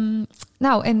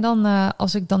 Nou, en dan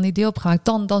als ik dan die deal heb gemaakt,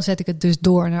 dan zet ik het dus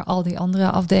door naar al die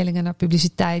andere afdelingen. Naar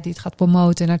publiciteit die het gaat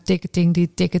promoten. Naar ticketing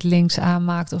die ticketlinks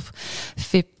aanmaakt. Of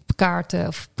VIP-kaarten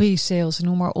of pre-sales,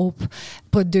 noem maar op.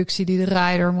 Productie die de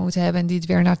rider moet hebben en die het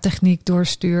weer naar techniek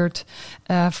doorstuurt.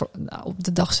 Op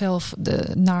de dag zelf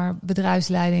naar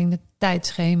bedrijfsleiding, de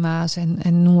tijdschema's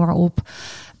en noem maar op.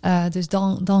 Dus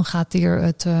dan gaat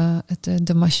hier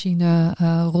de machine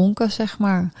ronken, zeg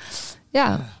maar.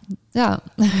 Ja.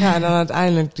 En dan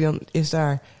uiteindelijk dan is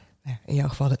daar in jouw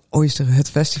geval de Oyster het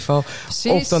festival.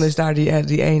 Precies. Of dan is daar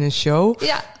die ene show.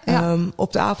 Ja.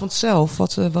 Op de avond zelf,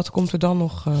 wat komt er dan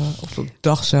nog op de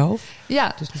dag zelf?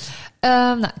 Ja. Dus,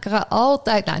 ik ga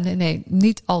altijd... Nee,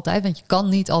 niet altijd. Want je kan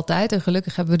niet altijd. En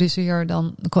gelukkig hebben we dus hier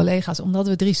dan collega's. Omdat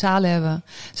we 3 zalen hebben,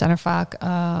 zijn er vaak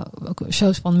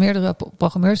shows van meerdere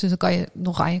programmeurs. Dus dan kan je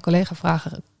nog aan je collega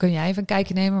vragen, kun jij even een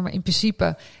kijkje nemen? Maar in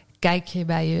principe kijk je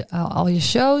bij al je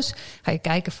shows. Ga je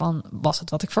kijken van, was het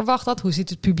wat ik verwacht had? Hoe ziet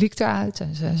het publiek eruit?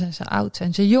 Zijn ze oud?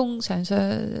 Zijn ze jong? Zijn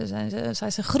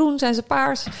ze groen? Zijn ze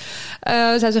paars?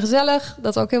 Zijn ze gezellig?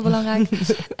 Dat is ook heel belangrijk.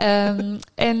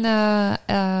 En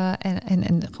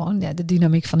gewoon de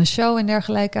dynamiek van een show en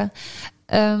dergelijke.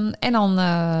 En dan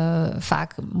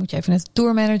vaak moet je even met de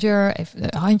tourmanager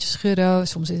even handjes schudden.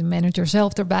 Soms is de manager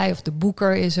zelf erbij of de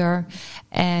boeker is er.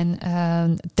 En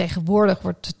tegenwoordig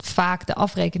wordt vaak de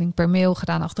afrekening per mail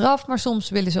gedaan achteraf. Maar soms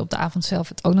willen ze op de avond zelf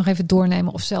het ook nog even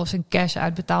doornemen. Of zelfs in cash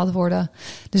uitbetaald worden.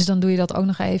 Dus dan doe je dat ook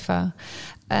nog even.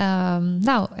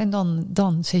 En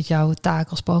dan zit jouw taak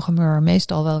als programmeur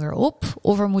meestal wel weer op.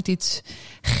 Of er moet iets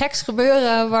geks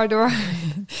gebeuren waardoor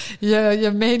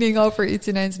je mening over iets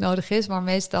ineens nodig is. Maar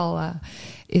meestal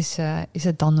is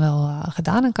het dan wel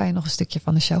gedaan. Dan kan je nog een stukje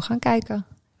van de show gaan kijken.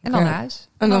 En dan naar huis.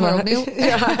 En dan weer opnieuw.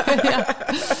 Ja.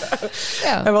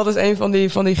 En wat is een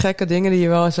van die gekke dingen die je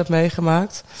wel eens hebt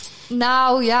meegemaakt?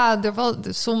 Nou ja,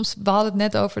 soms, we hadden het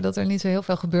net over dat er niet zo heel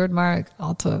veel gebeurt. Maar ik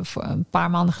had voor een paar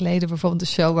maanden geleden bijvoorbeeld een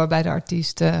show waarbij de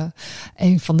artiest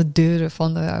een van de deuren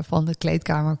van de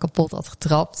kleedkamer kapot had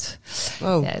getrapt.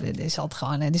 Oh. Ja,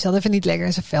 die zat even niet lekker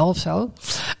in zijn vel of zo.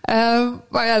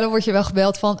 Maar ja, dan word je wel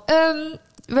gebeld van...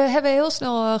 we hebben heel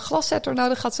snel een glaszetter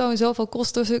nodig. Gaat zo en zoveel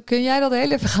kosten. Dus kun jij dat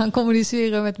heel even gaan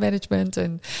communiceren met management?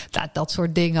 En dat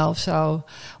soort dingen of zo.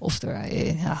 Of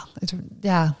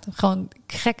gewoon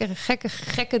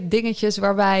gekke dingetjes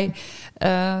waarbij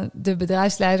de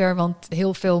bedrijfsleider... want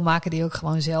heel veel maken die ook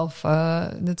gewoon zelf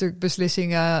natuurlijk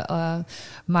beslissingen.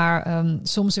 Maar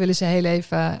soms willen ze heel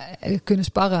even kunnen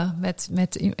sparren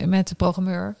met de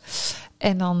programmeur.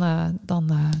 En dan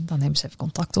nemen ze even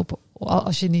contact op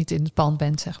als je niet in het pand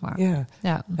bent, zeg maar. Ja.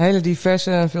 Een hele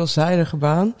diverse en veelzijdige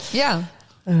baan. Ja.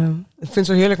 Ik vind het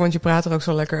zo heerlijk, want je praat er ook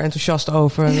zo lekker enthousiast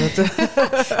over.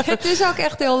 Het is ook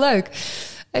echt heel leuk.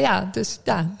 Dus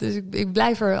ik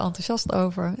blijf er enthousiast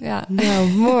over. Ja. Nou,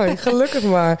 mooi. Gelukkig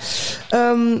maar.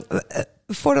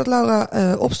 Voordat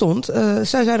Laura opstond, zij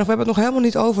zei nog... we hebben het nog helemaal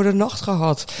niet over de nacht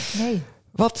gehad. Nee.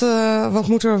 Wat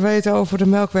moeten we weten over de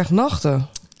Melkweg-nachten?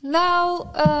 Nou,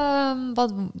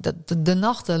 de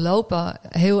nachten lopen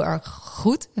heel erg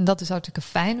goed. En dat is hartstikke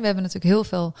fijn. We hebben natuurlijk heel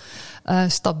veel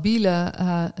stabiele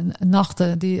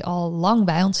nachten die al lang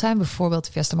bij ons zijn. Bijvoorbeeld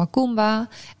Fiesta Macumba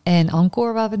en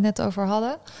Encore, waar we het net over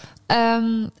hadden.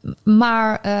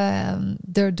 Maar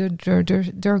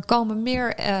er komen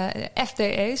meer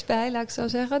FTE's bij, laat ik zo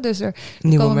zeggen. Dus er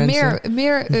komen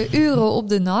meer uren op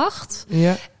de nacht.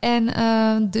 Ja. En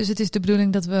dus het is de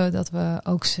bedoeling dat we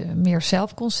ook meer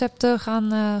zelfconcepten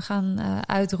gaan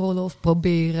uitrollen of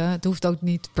proberen. Het hoeft ook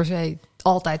niet per se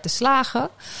altijd te slagen.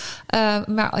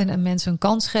 Maar en mensen een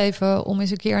kans geven om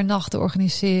eens een keer een nacht te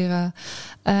organiseren.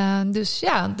 Dus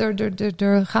ja,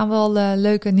 er gaan wel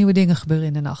leuke nieuwe dingen gebeuren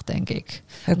in de nacht, denk ik.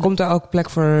 En komt daar ook plek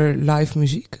voor live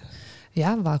muziek?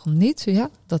 Ja, waarom niet? Ja,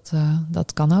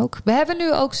 dat kan ook. We hebben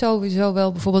nu ook sowieso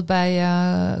wel bijvoorbeeld bij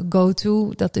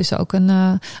Go-To. Dat is ook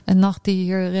een nacht die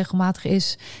hier regelmatig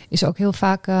is ook heel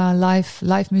vaak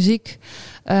live muziek.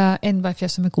 En bij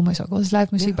Fiesta Mekuma is ook wel eens live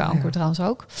muziek. Bij Anchor trouwens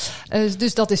ook.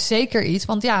 Dus dat is zeker iets.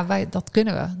 Want ja, dat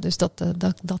kunnen we. Dus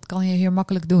dat kan je hier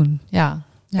makkelijk doen. Ja.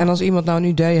 Ja. En als iemand nou een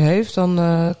idee heeft, dan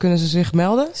kunnen ze zich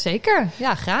melden? Zeker,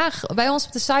 ja, graag. Bij ons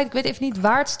op de site, ik weet even niet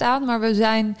waar het staat, maar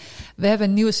we hebben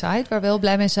een nieuwe site waar we heel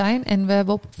blij mee zijn. En we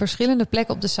hebben op verschillende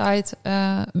plekken op de site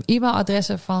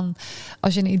e-mailadressen van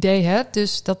als je een idee hebt.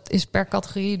 Dus dat is per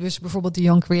categorie. Dus bijvoorbeeld de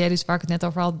Young Creators, waar ik het net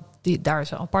over had, daar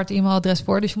is een apart e-mailadres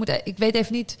voor. Dus ik weet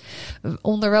even niet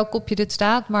onder welk kopje dit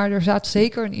staat, maar er staat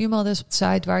zeker een e-mailadres op de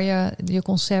site waar je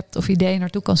concept of idee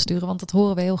naartoe kan sturen, want dat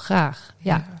horen we heel graag.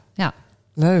 Ja.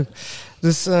 Leuk.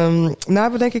 Dus nou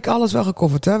hebben we denk ik alles wel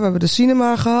gecoverd. Hè? We hebben de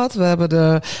cinema gehad. We hebben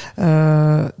de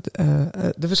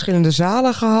verschillende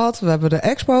zalen gehad. We hebben de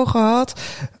expo gehad.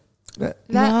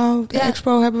 De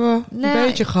expo hebben we een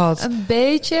beetje gehad. Een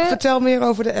beetje. Vertel meer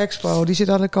over de expo. Die zit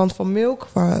aan de kant van Milk,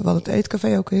 wat het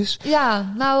eetcafé ook is.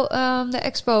 Ja, de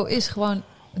expo is gewoon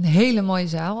een hele mooie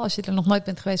zaal. Als je er nog nooit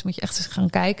bent geweest, moet je echt eens gaan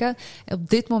kijken. Op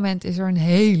dit moment is er een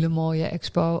hele mooie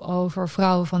expo over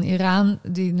vrouwen van Iran,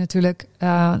 die natuurlijk,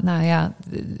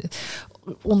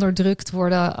 onderdrukt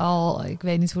worden al, ik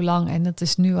weet niet hoe lang. En het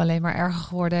is nu alleen maar erger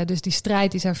geworden. Dus die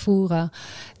strijd die zij voeren,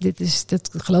 dat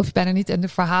geloof je bijna niet. En de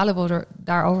verhalen worden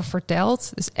daarover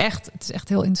verteld. Het is echt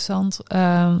heel interessant.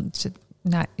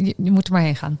 Je moet er maar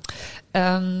heen gaan.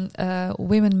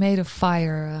 Women Made of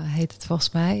Fire heet het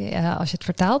volgens mij, als je het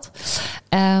vertaalt.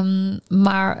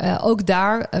 Maar ook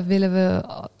daar willen we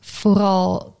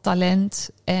vooral talent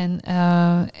en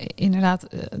inderdaad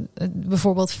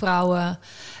bijvoorbeeld vrouwen.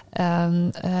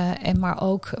 En maar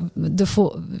ook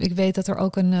ik weet dat er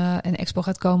ook een expo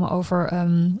gaat komen over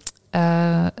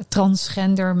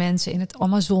transgender mensen in het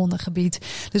Amazonegebied.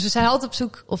 Dus we zijn altijd op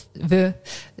zoek,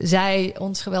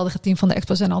 ons geweldige team van de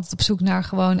expo zijn altijd op zoek naar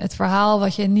gewoon het verhaal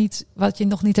wat je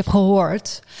nog niet hebt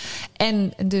gehoord.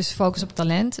 En dus focus op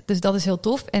talent. Dus dat is heel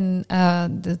tof. En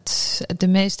de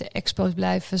meeste expo's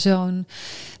blijven zo'n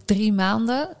 3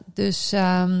 maanden. Dus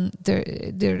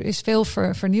er is veel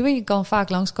vernieuwing. Je kan vaak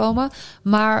langskomen.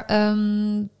 Maar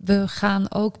we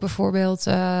gaan ook bijvoorbeeld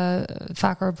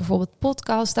vaker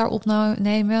podcasts daar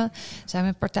opnemen. Zijn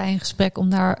met partijen in gesprek om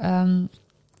daar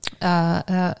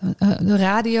de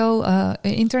radio,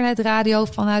 internetradio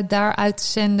vanuit daar uit te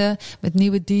zenden. Met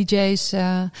nieuwe DJ's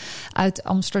uit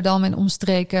Amsterdam en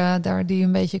omstreken. Daar die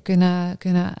een beetje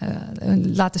kunnen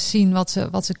laten zien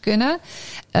wat ze kunnen.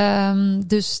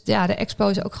 Dus ja, de expo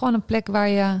is ook gewoon een plek waar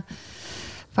je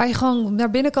gewoon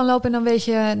naar binnen kan lopen en dan weet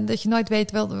je dat je nooit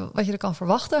weet wat je er kan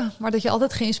verwachten. Maar dat je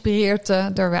altijd geïnspireerd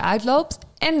er weer uitloopt.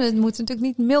 En we moeten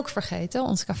natuurlijk niet Milk vergeten,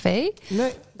 ons café.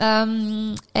 Nee.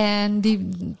 En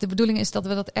de bedoeling is dat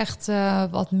we dat echt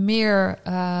wat meer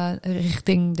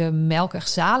richting de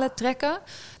Melkwegzalen trekken.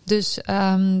 Dus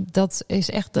dat is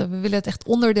echt, we willen het echt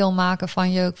onderdeel maken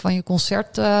van je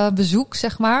concertbezoek,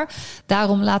 zeg maar.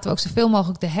 Daarom laten we ook zoveel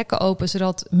mogelijk de hekken open,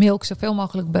 zodat Milk zoveel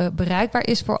mogelijk bereikbaar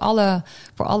is voor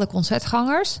alle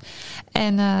concertgangers.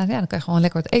 En dan kan je gewoon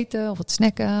lekker wat eten of wat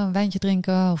snacken, een wijntje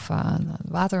drinken of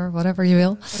water, whatever je wil.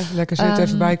 Even lekker zitten,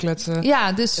 even bijkletsen.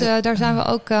 Ja, dus daar zijn we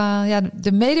ook.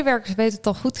 De medewerkers weten het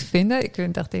al goed te vinden. Ik vind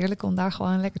het echt heerlijk om daar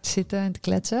gewoon lekker te zitten en te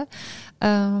kletsen.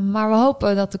 Maar we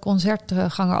hopen dat de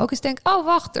concertganger ook eens denkt, oh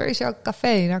wacht, er is jouw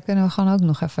café. Daar kunnen we gewoon ook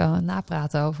nog even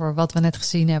napraten over wat we net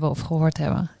gezien hebben of gehoord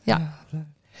hebben. Ja.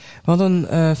 Wat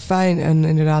een fijn en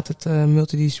inderdaad het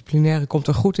multidisciplinaire komt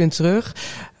er goed in terug.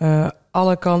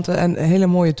 Alle kanten en hele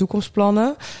mooie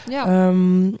toekomstplannen. Ja.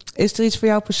 Is er iets voor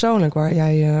jou persoonlijk waar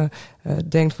jij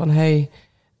denkt van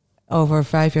over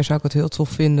 5 jaar zou ik het heel tof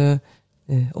vinden.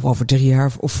 Of over 3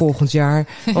 jaar of volgend jaar.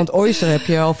 Want Oyster heb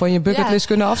je al van je bucketlist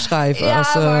kunnen afschrijven.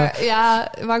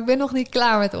 Maar ik ben nog niet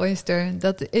klaar met Oyster.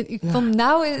 Vond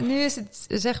nu is het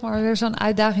zeg maar weer zo'n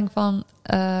uitdaging van.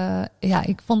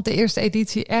 Ik vond de eerste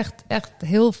editie echt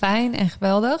heel fijn en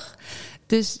geweldig.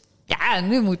 Dus Ja,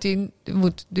 nu moet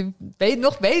hij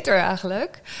nog beter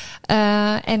eigenlijk.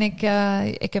 En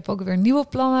ik heb ook weer nieuwe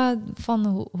plannen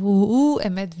van hoe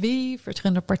en met wie.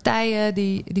 Verschillende partijen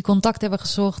die contact hebben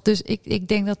gezocht. Dus ik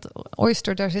denk dat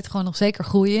Oyster, daar zit gewoon nog zeker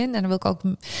groei in. En daar wil ik ook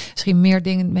misschien meer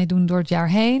dingen mee doen door het jaar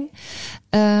heen.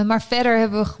 Maar verder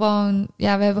hebben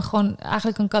we gewoon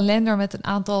eigenlijk een kalender met een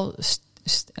aantal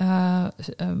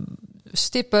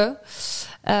stippen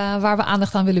waar we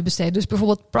aandacht aan willen besteden. Dus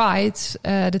bijvoorbeeld Pride,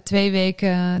 de 2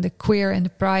 weken, de Queer en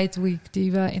de Pride Week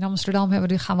die we in Amsterdam hebben,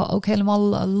 die gaan we ook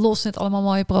helemaal los met allemaal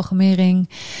mooie programmering.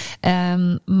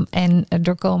 En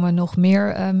er komen nog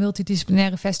meer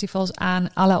multidisciplinaire festivals aan,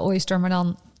 à la Oyster, maar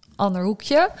dan ander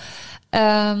hoekje.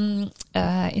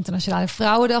 Internationale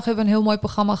Vrouwendag hebben we een heel mooi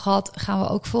programma gehad. Gaan we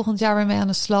ook volgend jaar weer mee aan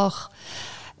de slag.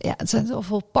 Ja, het zijn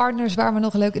zoveel partners waar we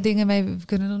nog leuke dingen mee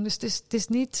kunnen doen. Dus het is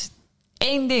niet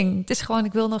één ding. Het is gewoon,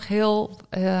 ik wil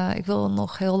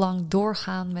nog heel lang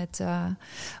doorgaan met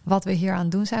wat we hier aan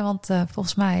het doen zijn. Want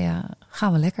volgens mij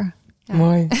gaan we lekker. Ja.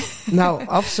 Mooi. Nou,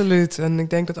 absoluut. En ik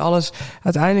denk dat alles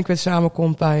uiteindelijk weer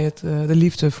samenkomt bij de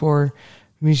liefde voor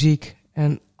muziek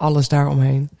en alles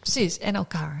daaromheen. Precies, en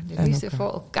elkaar. De liefde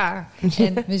voor elkaar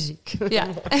en muziek. Ja.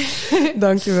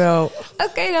 Dankjewel.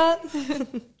 Oké dan.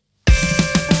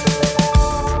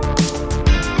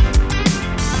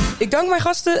 Ik dank mijn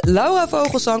gasten Laura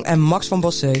Vogelsang en Max van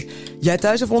Bossé. Jij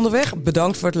thuis of onderweg,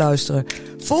 bedankt voor het luisteren.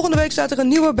 Volgende week staat er een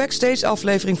nieuwe Backstage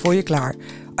aflevering voor je klaar.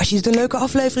 Als je het een leuke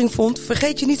aflevering vond,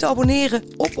 vergeet je niet te abonneren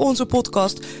op onze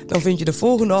podcast. Dan vind je de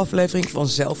volgende aflevering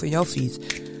vanzelf in jouw feed.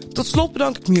 Tot slot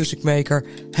bedank ik Music Maker,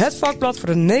 het vakblad voor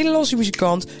de Nederlandse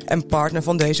muzikant en partner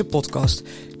van deze podcast.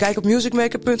 Kijk op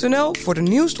musicmaker.nl voor de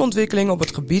nieuwste ontwikkelingen op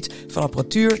het gebied van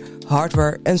apparatuur,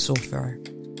 hardware en software.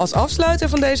 Als afsluiter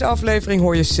van deze aflevering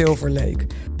hoor je Silver Lake,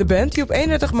 de band die op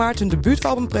 31 maart hun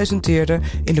debuutalbum presenteerde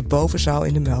in de bovenzaal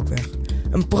in de Melkweg.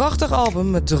 Een prachtig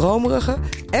album met dromerige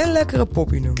en lekkere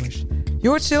poppy nummers. Je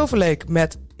hoort Silver Lake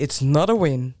met It's Not a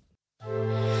Win.